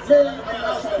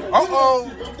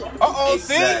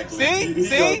 Exactly.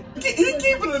 See? He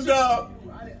keeping the dog.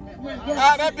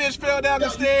 Ah, that bitch fell down the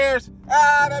stairs.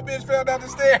 That bitch fell down the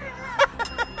stairs.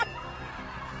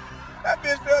 That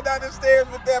bitch fell down the stairs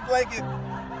with that blanket.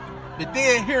 But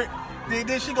then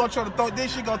she gonna throw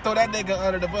that nigga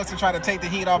under the bus and try to take the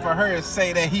heat off of her and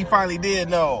say that he finally did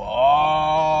know.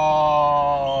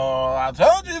 Oh, I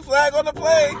told you, flag on the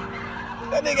play.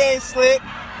 That nigga ain't slick.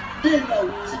 Didn't know.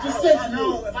 She just said you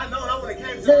knew. If I know, I would have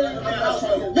came to the house.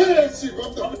 None of that shit,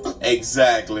 bro.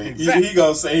 Exactly. He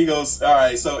goes, all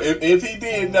right, so if he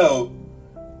did know,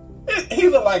 he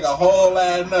look like a whole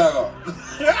ass nugget.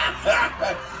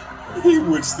 He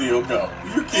would still go.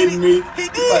 You kidding me? He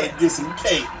did. He might get some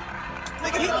cake.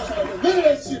 None of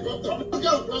that shit, bro. Fuck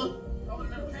out, bro.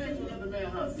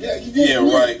 Yeah, you did. Yeah,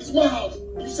 right. It's my house.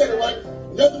 You said it right.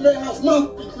 Another man's house, my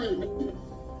crib.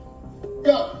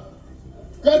 God.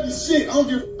 Grab your shit. I don't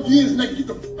give a years, nigga. Get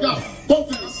the fuck out. Both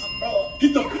of us.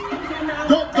 Get the fuck out.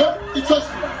 Don't touch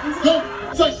me. Don't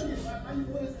touch me.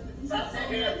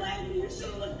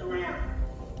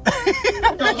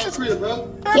 That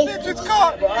bitch is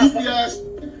caught. Goofy ass.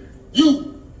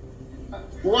 You.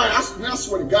 Right, I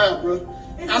swear to God, bro.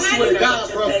 I swear to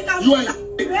God, bro. You ain't.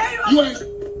 You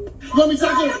want me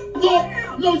talking to the fuck?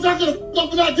 You want me talking to the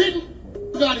fuck and I didn't?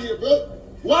 Get out of here, bro.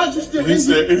 Why'd you still He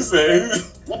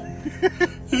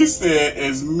said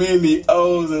as many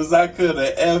O's as I could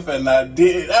have F and I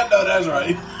did. I know that's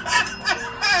right.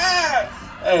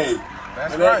 Hey,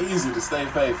 that's it right. ain't easy to stay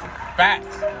faithful.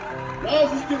 Facts.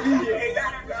 Why'd you still here?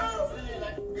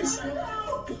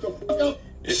 Get the fuck out.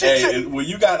 Hey, when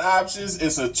you got options,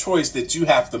 it's a choice that you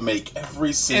have to make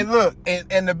every single. And look,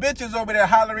 and the bitches over there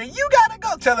hollering, "You gotta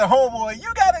go!" Tell the homeboy,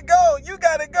 "You gotta go! You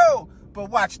gotta go!"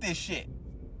 But watch this shit.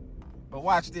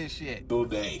 All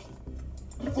day.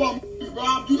 From you,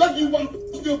 bro. You lucky you want to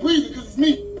still breathing because it's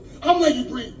me. I'm letting you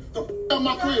breathe. The fuck out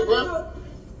my crib, bro.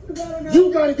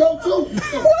 You gotta go too.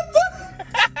 What the?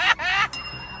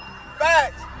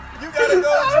 Facts. You gotta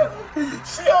go too.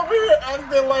 She over here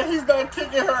acting like he's not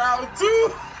kicking her out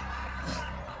too.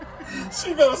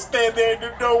 She gonna stand there in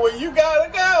the doorway. You gotta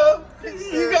go.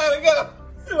 You gotta go.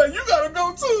 She's like, you gotta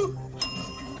go too.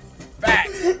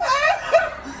 Facts.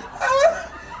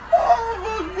 Oh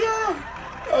my God.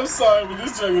 I'm sorry, but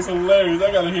this joke is hilarious.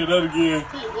 I gotta hear that again.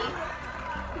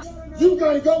 You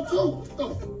gotta go too.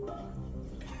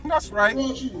 That's right.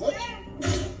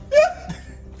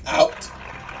 Out.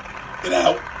 Get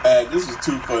out. This was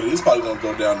too funny. This probably gonna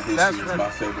go down in history as my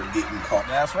favorite getting caught.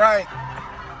 That's right.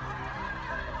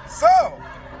 So,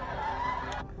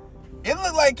 it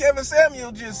looked like Kevin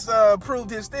Samuel just proved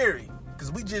his theory.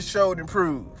 Because we just showed and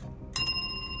proved.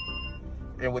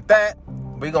 And with that,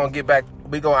 we're going to get back.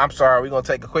 We're going to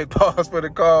take a quick pause for the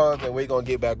calls. And we're going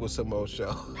to get back with some more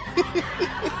show.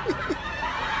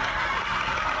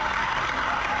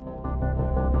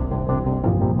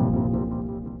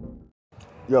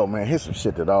 Yo, man, here's some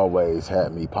shit that always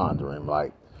had me pondering.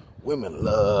 Like, women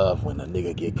love when a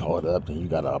nigga get caught up and you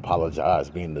gotta apologize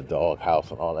being in the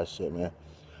doghouse and all that shit, man.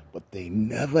 But they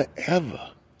never, ever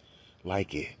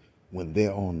like it when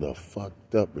they're on the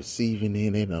fucked up receiving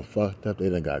end. They done fucked up. They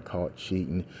done got caught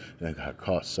cheating. They done got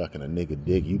caught sucking a nigga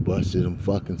dick. You busted them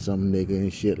fucking some nigga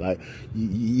and shit. Like,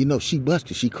 you know, she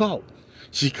busted. She caught.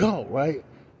 She caught, right?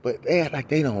 But they act like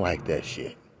they don't like that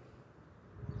shit.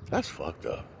 That's fucked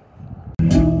up.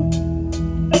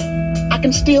 I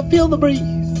can still feel the breeze.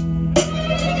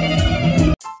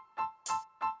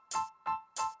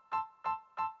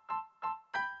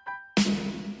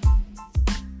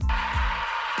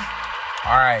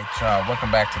 All right, y'all. Welcome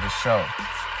back to the show.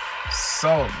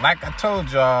 So, like I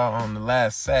told y'all on the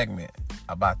last segment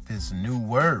about this new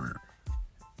word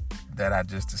that I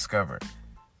just discovered,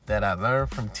 that I learned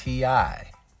from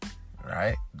T.I.,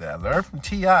 right? That I learned from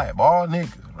T.I. of all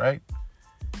niggas, right?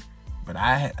 But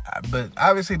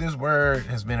obviously this word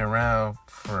has been around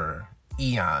for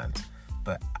eons.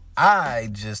 But I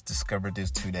just discovered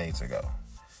this 2 days ago.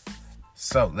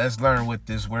 So let's learn what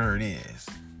this word is,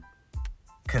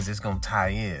 because it's going to tie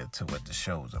in to what the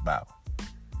show's about.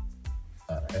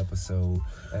 Episode.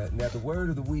 Now, the word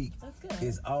of the week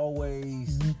is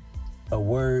always a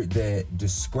word that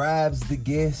describes the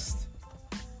guest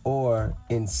or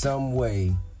in some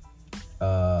way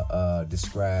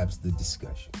describes the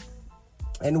discussion.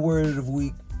 And the word of the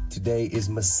week today is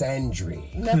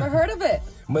misandry. Never heard of it.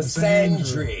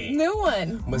 Misandry. New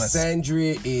one.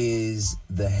 Misandry is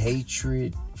the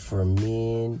hatred for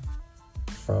men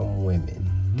from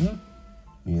women.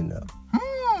 You know.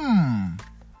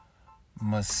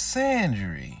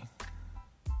 Misandry.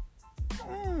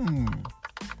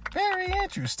 Very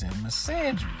interesting.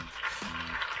 Misandry.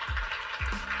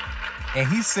 And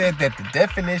he said that the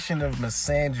definition of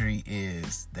misandry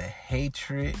is the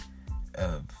hatred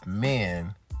of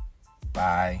men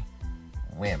by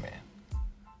women.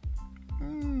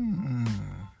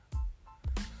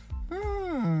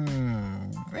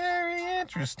 Very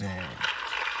interesting.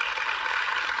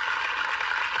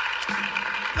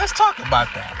 Let's talk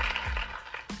about that.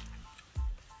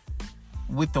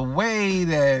 With the way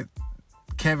that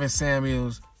Kevin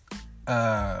Samuels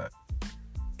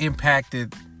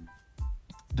impacted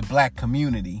the black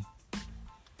community,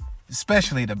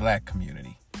 especially the black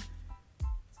community,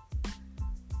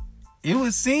 it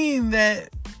was seen that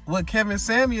what Kevin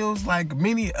Samuels, like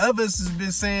many of us, has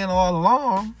been saying all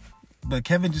along, but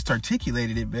Kevin just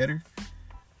articulated it better,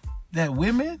 that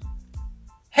women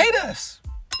hate us.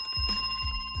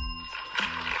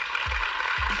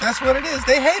 That's what it is.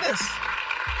 They hate us.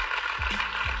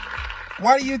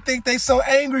 Why do you think they so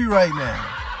angry right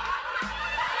now?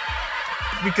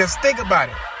 Because think about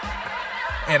it.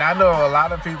 And I know a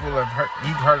lot of people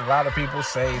you've heard a lot of people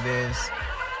say this,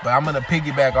 but I'm going to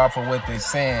piggyback off of what they're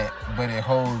saying, but it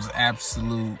holds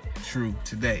absolute truth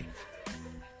today.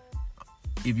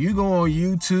 If you go on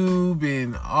YouTube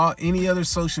and any other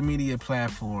social media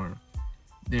platform,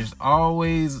 there's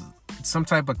always some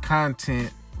type of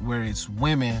content where it's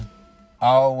women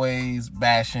always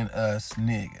bashing us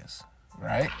niggas,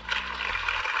 right?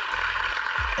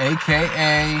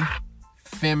 AKA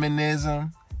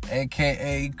feminism,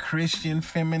 AKA Christian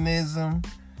feminism,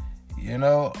 you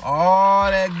know, all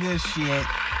that good shit.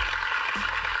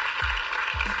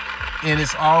 And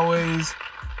it's always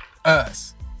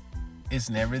us. It's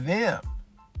never them.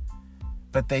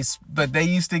 But they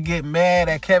used to get mad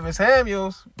at Kevin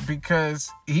Samuels because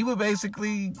he would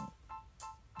basically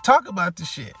talk about the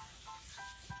shit.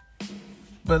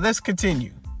 But let's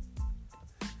continue.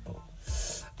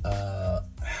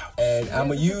 And I'm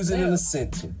going to use it in a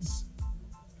sentence.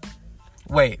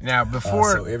 Wait, now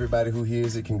before... so everybody who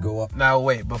hears it can go up. Now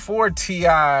wait, before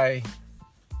T.I.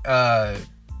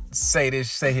 say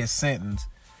his sentence,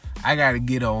 I got to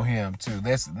get on him too.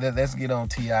 Let's get on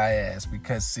T.I. ass,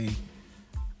 because see,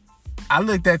 I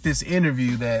looked at this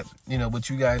interview that, you know, what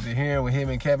you guys are hearing with him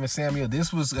and Kevin Samuel.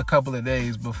 This was a couple of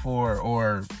days before,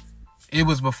 or it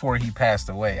was before he passed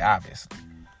away, obviously.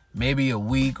 Maybe a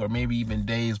week or maybe even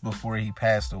days before he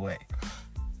passed away.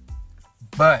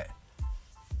 But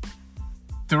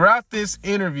throughout this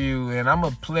interview, and I'm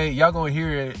going to play, y'all going to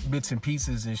hear it, bits and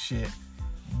pieces and shit.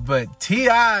 But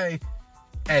T.I.,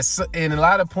 in a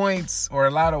lot of points or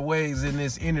a lot of ways in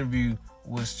this interview,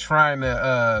 was trying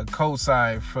to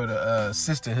co-sign for the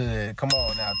sisterhood. Come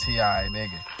on now, T.I.,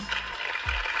 nigga.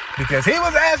 Because he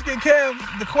was asking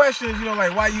Kev the questions, you know,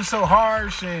 like, why you so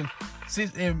harsh, and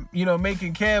you know,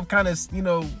 making Kev kind of, you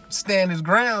know, stand his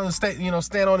ground,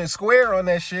 stand on his square on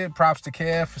that shit. Props to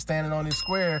Kev for standing on his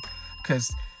square,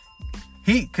 because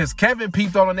Kevin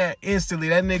peeped on that instantly.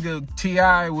 That nigga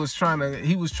T.I. was trying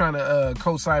to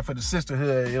co-sign for the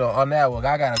sisterhood, you know, on that one.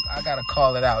 I gotta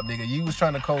call it out, nigga. You was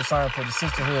trying to co-sign for the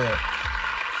sisterhood.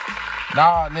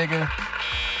 Nah,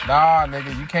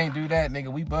 nigga, you can't do that, nigga.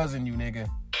 We buzzing you, nigga.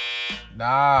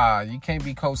 Nah, you can't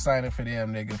be co-signing for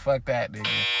them, nigga. Fuck that, nigga.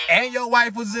 And your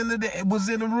wife was in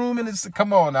the room, and it's,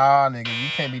 come on, nah, nigga, you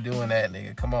can't be doing that,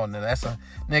 nigga. Come on, now. That's a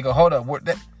nigga. Hold up,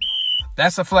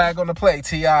 that's a flag on the play,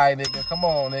 T.I., nigga. Come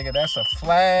on, nigga. That's a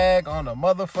flag on the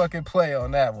motherfucking play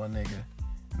on that one, nigga.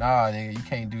 Nah, nigga, you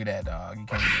can't do that, dog. You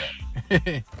can't do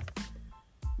that.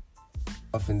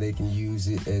 Often they can use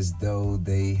it as though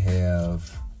they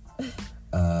have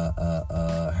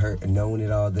known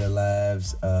it all their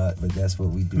lives, but that's what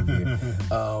we do here.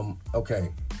 Okay,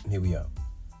 here we are.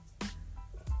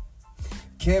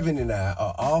 Kevin and I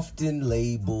are often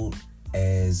labeled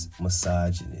as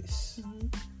misogynists,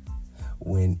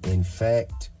 when in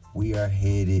fact we are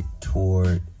headed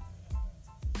toward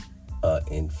an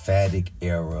emphatic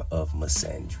era of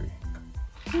misandry.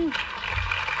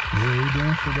 Yeah, he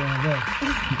doing shit down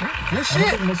that. Good I shit.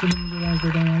 think most of them realize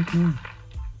they don't like men.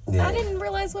 Yeah. I didn't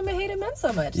realize women hated men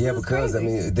so much. Yeah, This is because crazy. I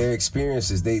mean, their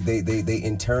experiences, they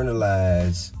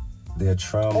internalize their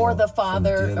trauma. Or the from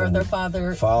father, dealing or their with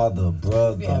father. father,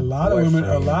 brother. A lot of women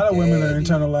are daddy,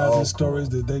 internalizing uncle. stories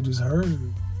that they just heard.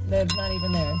 That's not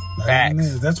even theirs. Not even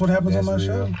theirs. That's what happens That's on my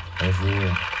real. show. That's real.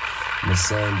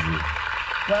 Misandry.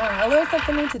 Wow, I learned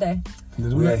something new today.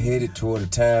 We are headed toward a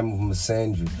time of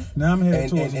misandry. Now I'm headed And-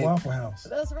 towards and- Waffle House.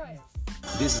 That's right.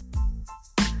 This is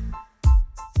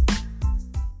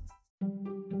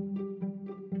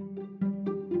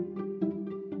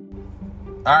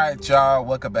All right, y'all.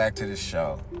 Welcome back to the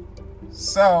show.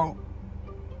 So,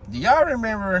 do y'all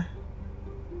remember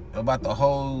about the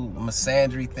whole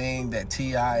misandry thing that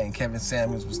T.I. and Kevin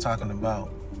Samuels was talking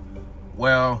about?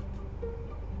 Well,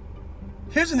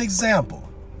 here's an example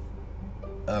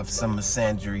of some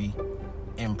misandry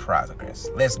in progress.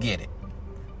 Let's get it.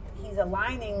 He's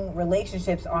aligning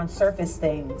relationships on surface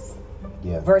things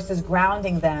Yeah. versus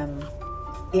grounding them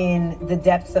in the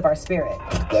depths of our spirit.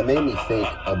 That made me think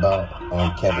about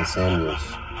Kevin Samuels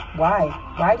Why?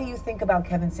 Why do you think about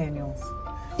Kevin Samuels?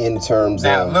 in terms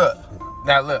Now of. look,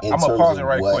 I'm gonna terms pause it of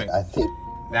right what quick. I think.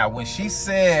 Now, when she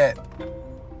said,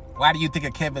 "Why do you think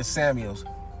of Kevin Samuels?"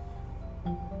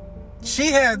 she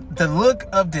had the look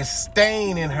of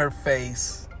disdain in her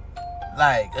face,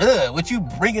 like, "Ugh, what you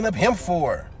bringing up him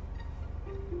for?"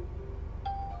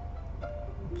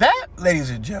 That, ladies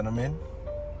and gentlemen,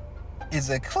 is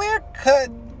a clear-cut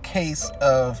case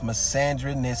of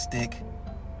misogynistic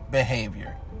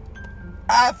behavior.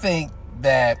 I think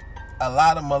that a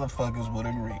lot of motherfuckers would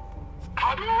agree.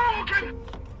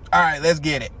 All right, let's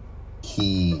get it.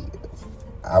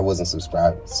 I wasn't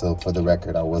subscribed, so for the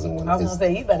record, I wasn't one I of was his.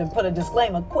 gonna say, you better put a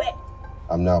disclaimer quick.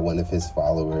 I'm not one of his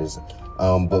followers.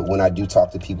 But when I do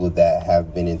talk to people that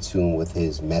have been in tune with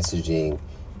his messaging,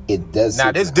 it does. Now,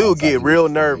 seem this like dude outside get of real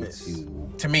trying nervous.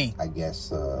 To me, I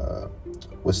guess.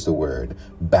 What's the word?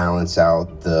 Balance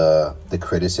out the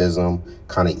criticism,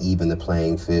 kind of even the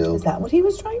playing field. Is that what he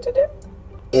was trying to do?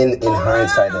 In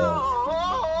hindsight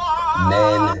of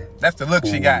men. That's the look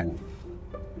she got.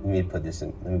 Let me put this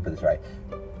right.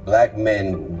 Black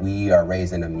men, we are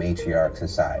raised in a matriarch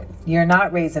society. You're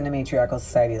not raised in a matriarchal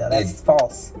society, though. That's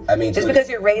false. I mean, just because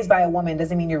you're raised by a woman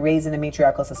doesn't mean you're raised in a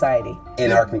matriarchal society.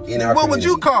 In our What would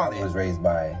you call I was raised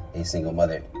by a single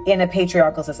mother. In a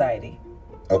patriarchal society.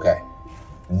 Okay.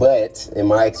 But in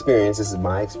my experience, this is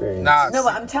my experience. No,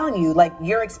 but I'm telling you, like,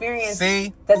 your experience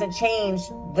doesn't change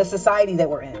the society that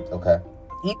we're in. Okay.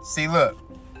 See, look.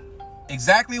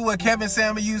 Exactly what Kevin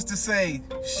Samuels used to say.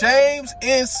 Shames,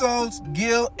 insults,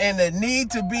 guilt, and the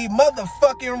need to be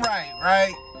motherfucking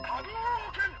right?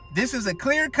 This is a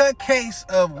clear-cut case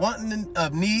of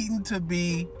needing to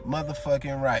be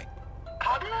motherfucking right.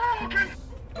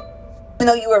 Even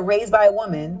though you were raised by a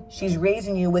woman, she's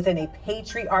raising you within a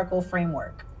patriarchal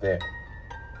framework. There.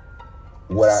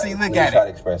 See, look at try it. to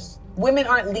express. Women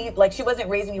aren't like she wasn't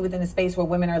raising you within a space where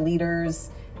women are leaders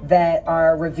that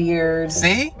are revered.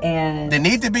 See? And the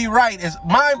need to be right is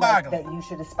mind-boggling. That you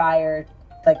should aspire.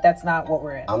 Like, that's not what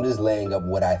we're in. I'm just laying up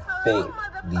what I think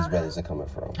these brothers are coming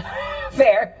from.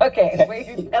 Fair. Okay.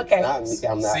 Okay.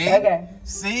 I'm not. See? Okay.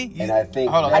 See? And I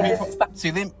think Hold on.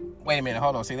 that- Wait a minute.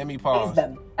 Hold on. See, let me pause.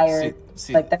 Them.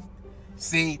 See, like that.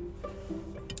 See,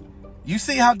 you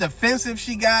see how defensive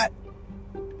she got?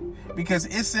 Because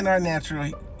it's in our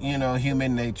natural,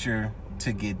 human nature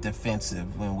to get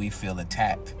defensive when we feel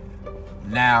attacked.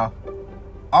 Now,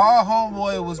 all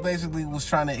homeboy was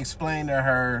trying to explain to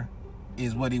her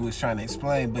is what he was trying to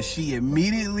explain, but she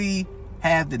immediately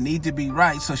had the need to be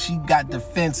right, so she got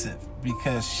defensive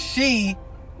because she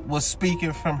was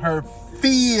speaking from her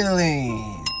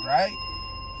feelings, right?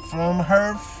 From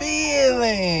her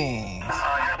feelings.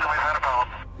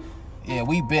 Yeah,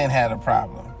 we been had a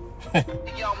problem.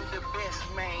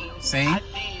 See?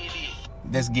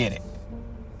 Let's get it.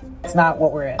 It's not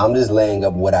what we're in. I'm just laying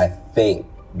up what I think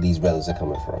these brothers are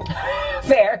coming from.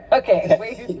 Fair. Okay.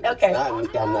 Okay.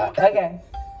 I'm not. Okay.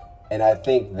 And I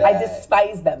think that I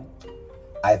despise them.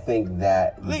 I think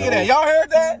that. Look at that. Y'all heard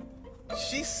that?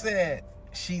 She said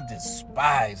she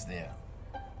despised them.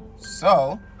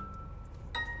 So,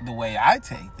 the way I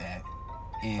take that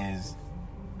is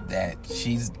that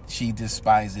she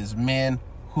despises men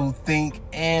who think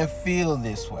and feel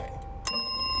this way.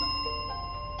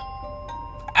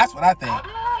 That's what I think.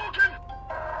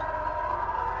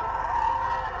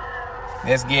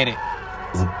 Let's get it.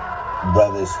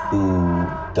 Brothers who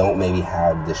don't maybe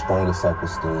have the strongest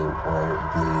self-esteem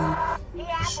or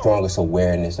the strongest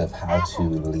awareness of how to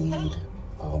lead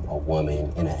a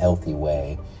woman in a healthy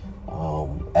way.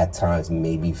 at times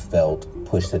maybe felt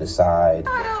pushed to the side,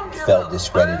 felt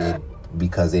discredited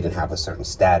because they didn't have a certain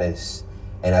status.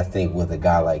 And I think with a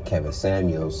guy like Kevin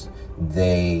Samuels,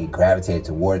 they gravitated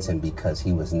towards him because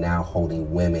he was now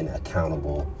holding women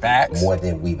accountable more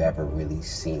than we've ever really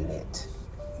seen it.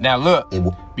 Now look,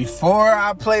 before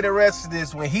I play the rest of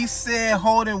this, when he said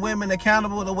holding women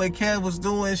accountable the way Kev was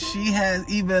doing, she has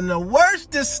even the worst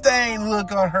disdain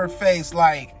look on her face,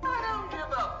 like,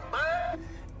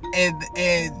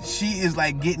 and she is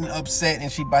like getting upset and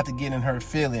she about to get in her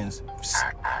feelings.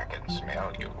 I can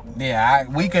smell you. Yeah,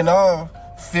 we can all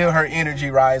feel her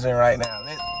energy rising right now.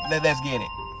 Let's get it.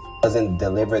 Doesn't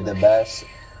deliver the best,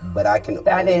 but I can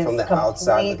That only is from the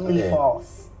outside look completely in.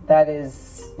 false. That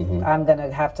is, I'm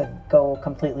gonna have to go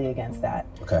completely against that.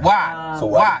 Okay. Why? So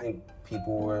why do you think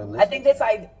people were listening? I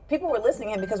think people were listening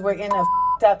to him because we're in a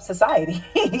up society,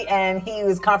 and he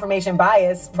was confirmation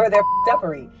bias for their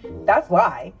uppery. That's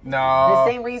why. No. The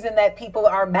same reason that people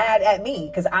are mad at me,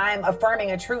 because I'm affirming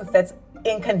a truth that's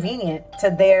inconvenient to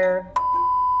their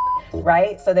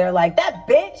right. So they're like, that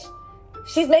bitch,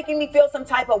 she's making me feel some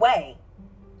type of way.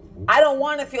 I don't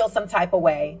want to feel some type of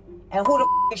way. And who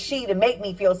the is she to make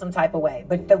me feel some type of way?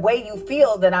 But the way you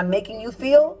feel that I'm making you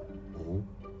feel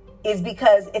is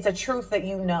because it's a truth that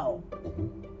you know.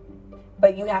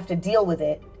 But you have to deal with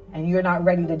it, and you're not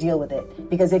ready to deal with it.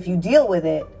 Because if you deal with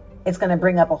it, it's going to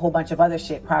bring up a whole bunch of other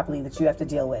shit probably that you have to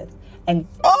deal with. And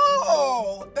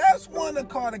oh, that's one to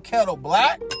call the kettle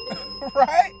black,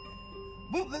 right?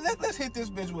 Let's hit this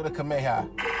bitch with a Kamehameha.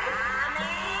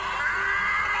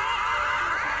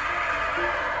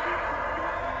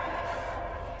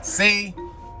 See,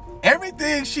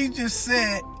 everything she just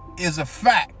said is a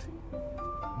fact.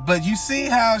 But you see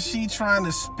how she trying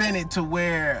to spin it to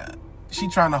where she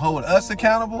trying to hold us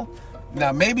accountable?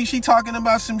 Now, maybe she talking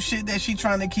about some shit that she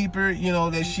trying to keep her,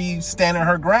 that she standing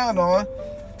her ground on.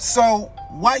 So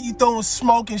why you throwing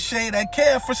smoke and shade at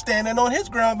Kev for standing on his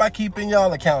ground by keeping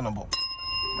y'all accountable?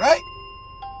 Right?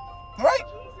 Right?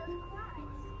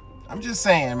 I'm just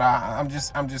saying, man.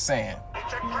 I'm just saying.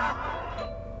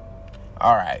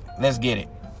 All right, let's get it.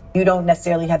 you don't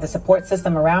necessarily have the support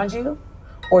system around you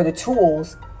or the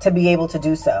tools to be able to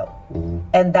do so.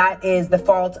 And that is the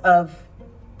fault of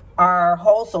our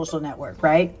whole social network,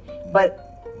 right?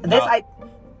 But this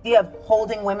idea of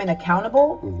holding women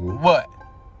accountable, what?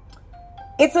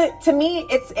 To me,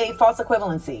 it's a false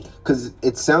equivalency. Because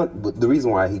the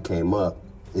reason why he came up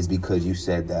is because you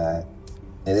said that,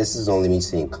 and this is only me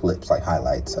seeing clips, like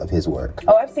highlights of his work.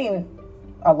 Oh, I've seen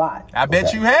a lot. I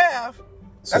bet you have.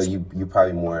 So you're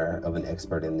probably more of an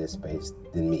expert in this space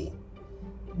than me.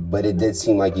 But it did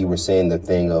seem like you were saying the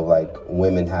thing of like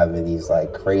women having these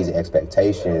like crazy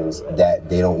expectations that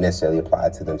they don't necessarily apply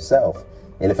to themselves.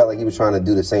 And it felt like he was trying to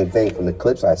do the same thing from the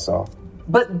clips I saw.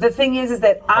 But the thing is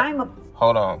that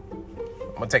Hold on.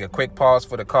 I'm gonna take a quick pause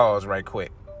for the calls right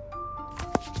quick.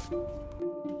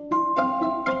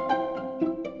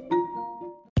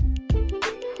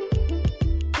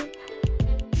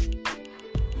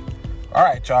 All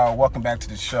right, y'all, welcome back to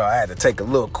the show. I had to take a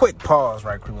little quick pause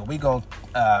right quick. We gonna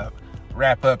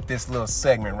wrap up this little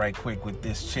segment right quick with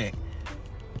this chick.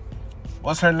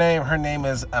 What's her name? Her name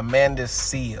is Amanda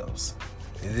Seales.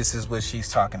 This is what she's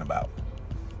talking about.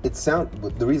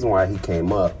 The reason why he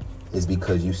came up is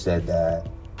because you said that,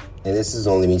 and this is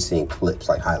only me seeing clips,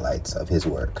 like highlights of his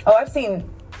work. Oh, I've seen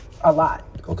a lot.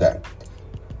 Okay.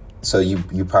 So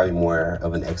you're probably more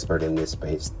of an expert in this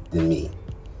space than me.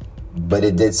 But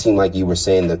it did seem like you were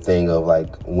saying the thing of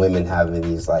like women having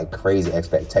these like crazy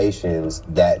expectations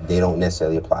that they don't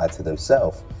necessarily apply to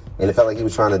themselves. And it felt like he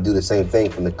was trying to do the same thing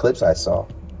from the clips I saw.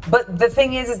 But the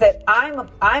thing is that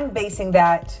I'm basing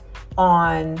that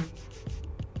on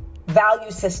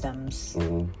value systems,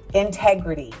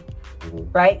 integrity,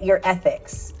 right? Your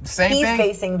ethics. Same He's thing?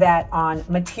 basing that on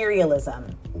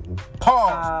materialism.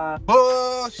 Pause.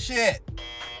 Bullshit.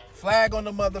 Flag on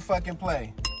the motherfucking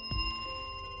play.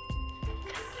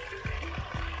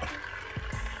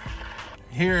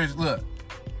 Look.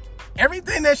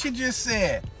 Everything that she just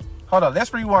said. Hold on,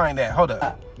 let's rewind that. Hold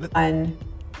up. On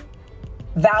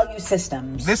value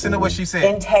systems. Listen to what she said.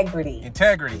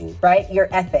 Integrity. Right? Your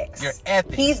ethics.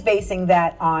 He's basing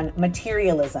that on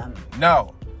materialism.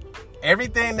 No.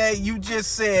 Everything that you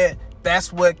just said,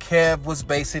 that's what Kev was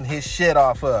basing his shit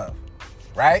off of.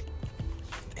 Right?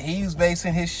 He's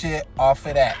basing his shit off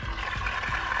of that.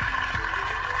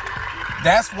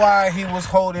 That's why he was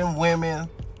holding women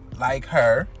like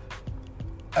her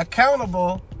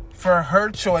accountable for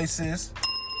her choices,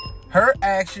 her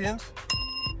actions,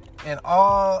 and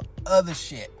all other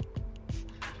shit.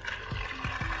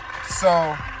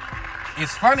 So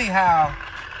it's funny how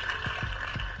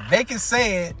they can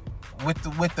say it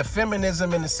with the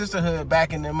feminism and the sisterhood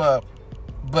backing them up,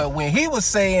 but when he was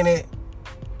saying it,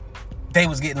 they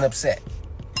was getting upset.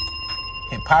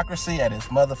 Hypocrisy at its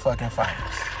motherfucking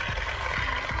finest.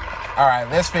 All right,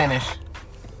 let's finish.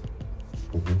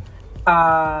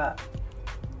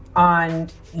 On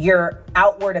your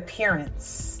outward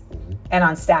appearance and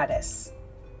on status.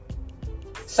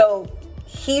 So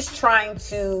he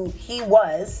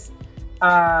was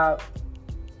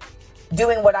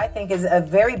doing what I think is a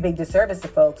very big disservice to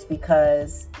folks,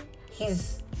 because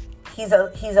he's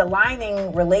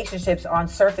aligning relationships on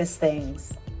surface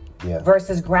things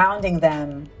versus grounding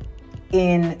them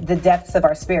in the depths of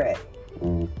our spirit.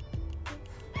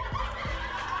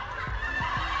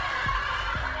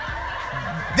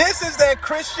 This is that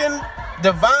Christian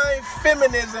divine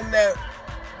feminism that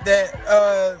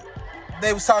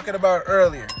they was talking about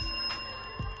earlier.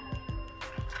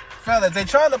 Fellas, they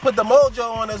trying to put the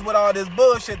mojo on us with all this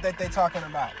bullshit that they talking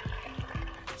about.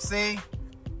 See?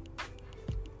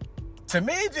 To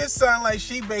me, it just sounds like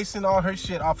she basing all her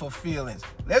shit off of feelings.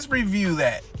 Let's review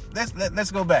that. Let's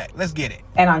go back. Let's get it.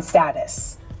 And on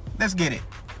status. Let's get it.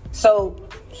 So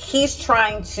he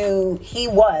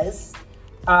was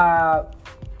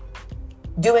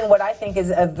doing what I think is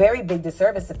a very big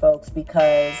disservice to folks,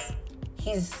 because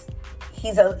he's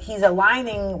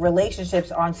aligning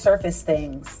relationships on surface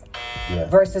things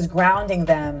versus grounding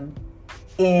them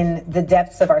in the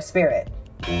depths of our spirit.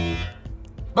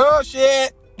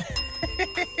 Bullshit.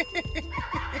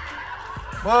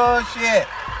 Bullshit.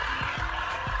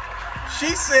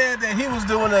 She said that he was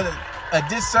doing a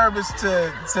disservice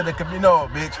to the community. No,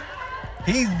 bitch.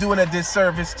 He's doing a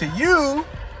disservice to you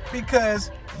because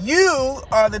you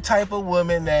are the type of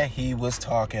woman that he was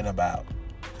talking about.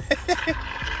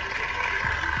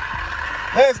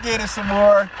 Let's get it some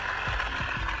more.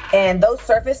 And those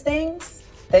surface things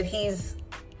that he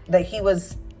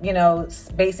was,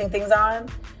 basing things on,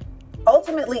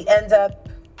 ultimately end up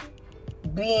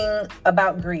being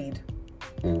about greed.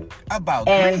 And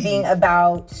being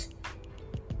about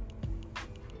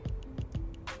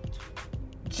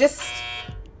just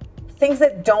things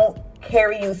that don't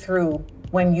carry you through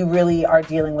when you really are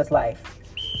dealing with life.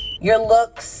 Your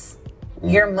looks,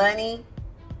 your money,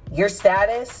 your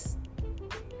status.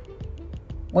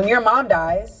 When your mom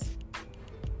dies,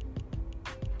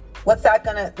 what's that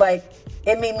gonna,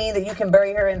 it may mean that you can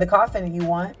bury her in the coffin that you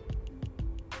want.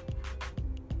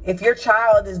 If your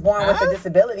child is born with a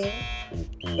disability,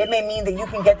 it may mean that you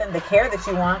can get them the care that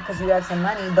you want because you have some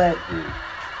money, but...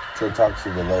 So talk to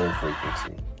the low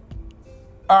frequency.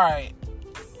 All right.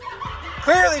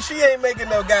 Clearly, she ain't making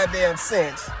no goddamn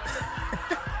sense.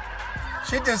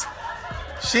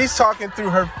 She's talking through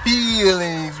her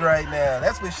feelings right now.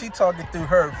 That's what she's talking through,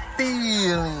 her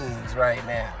feelings right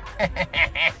now.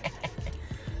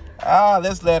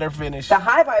 Let's let her finish. The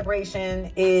high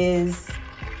vibration is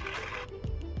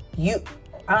you.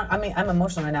 I'm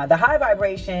emotional right now. The high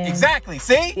vibration. Exactly.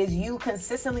 See? Is you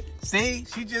consistently. See?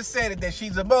 She just said it, that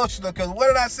she's emotional. Because what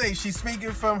did I say? She's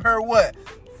speaking from her what?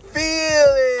 Feelings.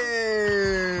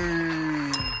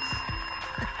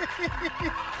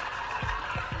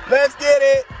 Let's get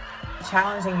it.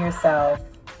 Challenging yourself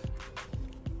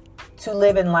to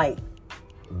live in light.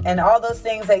 And all those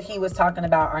things that he was talking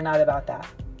about are not about that.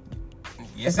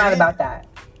 Yes, it's not about that.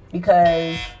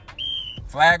 Because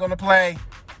flag on the play.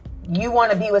 You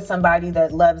want to be with somebody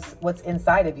that loves what's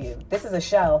inside of you. This is a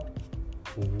shell.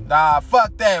 Nah,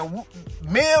 fuck that.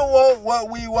 Men want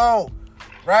what we want,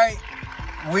 right?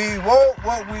 We want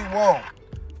what we want.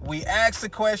 We ask the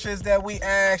questions that we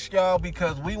ask, y'all,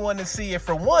 because we want to see if,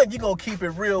 for one, you're going to keep it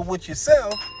real with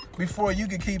yourself before you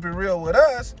can keep it real with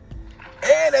us.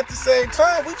 And at the same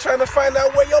time, we trying to find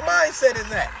out where your mindset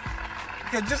is at.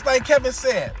 Because just like Kevin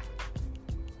said,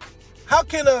 how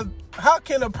can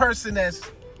a person that's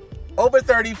over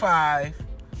 35,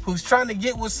 who's trying to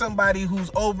get with somebody who's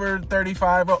over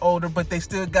 35 or older, but they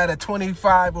still got a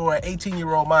 25 or an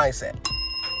 18-year-old mindset?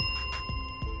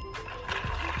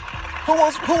 Who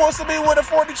wants to be with a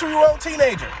 42-year-old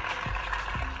teenager?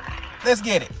 Let's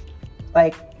get it.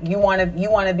 You want to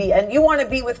be, and you want to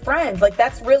be with friends.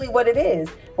 That's really what it is.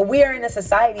 But we are in a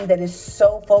society that is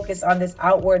so focused on this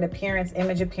outward appearance,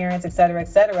 image appearance, et cetera, et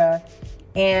cetera.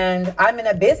 And I'm in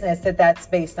a business that's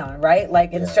based on, right?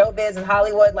 In showbiz and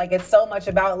Hollywood, it's so much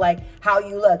about how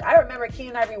you look. I remember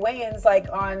Keenen Ivory Wayans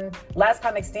on Last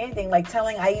Comic Standing,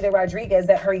 telling Aida Rodriguez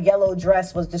that her yellow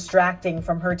dress was distracting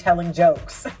from her telling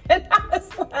jokes. And I was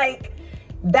like,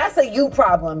 that's a you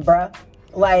problem, bruh.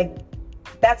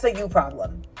 That's a you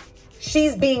problem.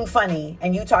 She's being funny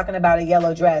and you talking about a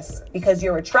yellow dress because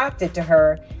you're attracted to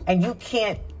her and you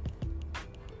can't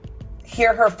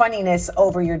hear her funniness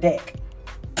over your dick.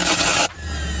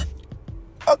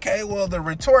 Okay, well, the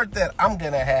retort that I'm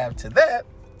going to have to that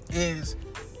is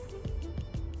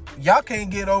y'all can't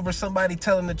get over somebody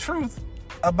telling the truth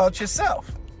about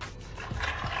yourself.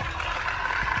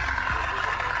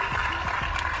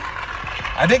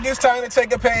 I think it's time to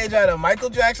take a page out of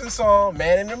Michael Jackson's song,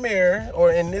 Man in the Mirror,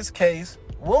 or in this case,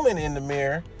 Woman in the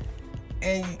Mirror.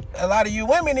 And a lot of you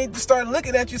women need to start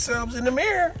looking at yourselves in the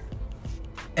mirror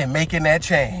and making that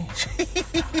change.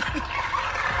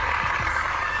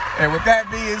 And with that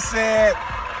being said,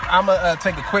 I'm going to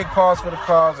take a quick pause for the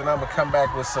cause, and I'm going to come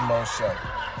back with some more show.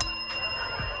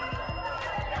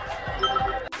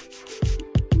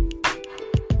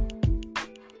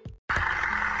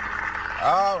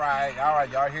 All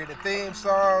right, y'all hear the theme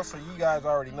song, so you guys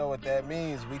already know what that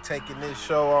means. We taking this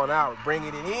show on out, bringing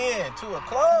it in to a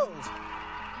close.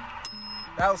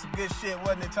 That was some good shit,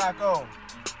 wasn't it, Taco?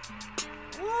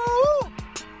 Woo!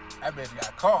 That bitch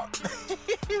got caught.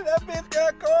 That bitch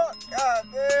got caught. God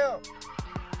damn.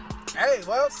 Hey,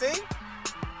 well, see?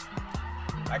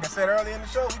 Like I said earlier in the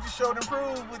show, we just showed and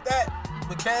proved with that,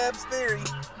 with Cav's theory.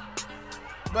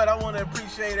 But I want to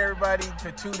appreciate everybody for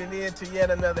tuning in to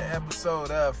yet another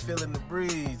episode of Feeling the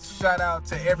Breeze. Shout out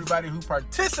to everybody who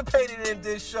participated in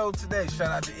this show today. Shout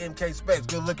out to MK Specs.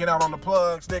 Good looking out on the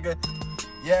plugs, nigga.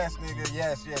 Yes, nigga.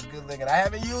 Yes, good looking. I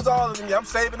haven't used all of them yet. I'm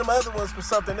saving them other ones for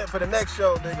something for the next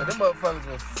show, nigga. Them motherfuckers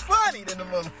was funny than the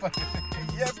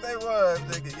motherfuckers. Yes, they was,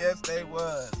 nigga. Yes, they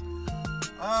was.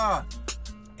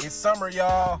 It's summer,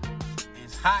 y'all.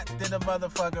 Hot than a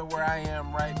motherfucker where I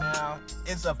am right now.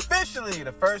 It's officially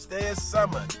the first day of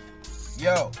summer.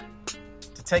 Yo,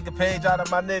 to take a page out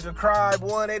of my nigga Cribe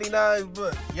 189's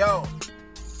book. Yo,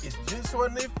 it's just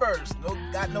when they first.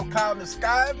 Got no cow in the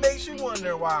sky. It makes you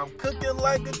wonder why I'm cooking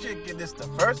like a chicken. It's the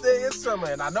first day of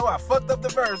summer, and I know I fucked up the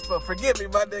verse, but forgive me,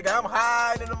 my nigga. I'm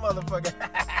high than a motherfucker.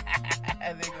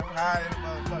 Nigga, I'm high than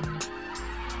a motherfucker.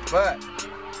 But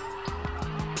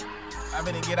I'm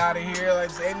gonna get out of here.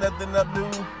 Like, ain't nothing up new.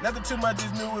 Nothing too much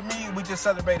is new with me. We just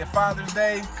celebrated Father's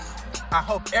Day. I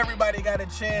hope everybody got a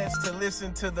chance to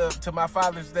listen to my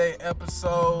Father's Day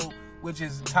episode, which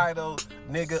is titled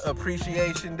Nigga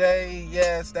Appreciation Day.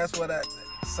 Yes, that's what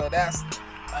so that's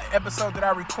an episode that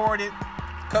I recorded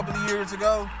a couple of years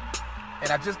ago. And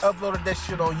I just uploaded that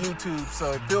shit on YouTube.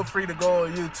 So feel free to go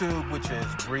on YouTube, which is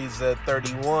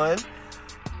Breeza31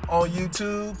 on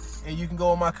YouTube. And you can go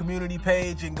on my community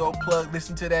page and go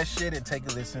listen to that shit and take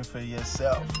a listen for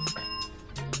yourself.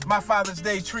 My Father's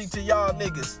Day treat to y'all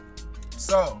niggas.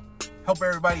 So, hope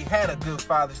everybody had a good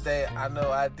Father's Day. I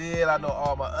know I did. I know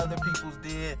all my other peoples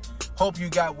did. Hope you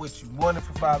got what you wanted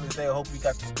for Father's Day. Hope you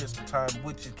got to spend some time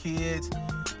with your kids.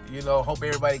 You know, hope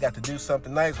everybody got to do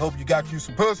something nice. Hope you got you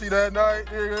some pussy that night.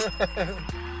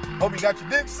 Hope you got your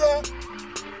dick sucked.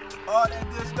 All that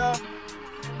good stuff.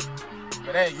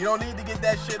 But hey, you don't need to get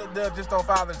that shit done just on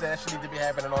Father's Day. That shit need to be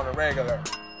happening on a regular.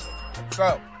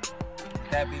 So, with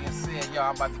that being said,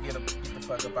 y'all, I'm about to get the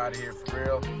fuck up out of here for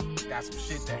real. Got some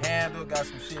shit to handle, got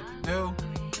some shit to do.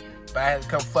 But I had to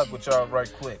come fuck with y'all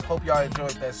right quick. Hope y'all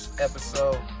enjoyed that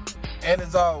episode. And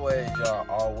as always, y'all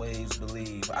always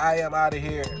believe. I am out of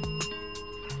here.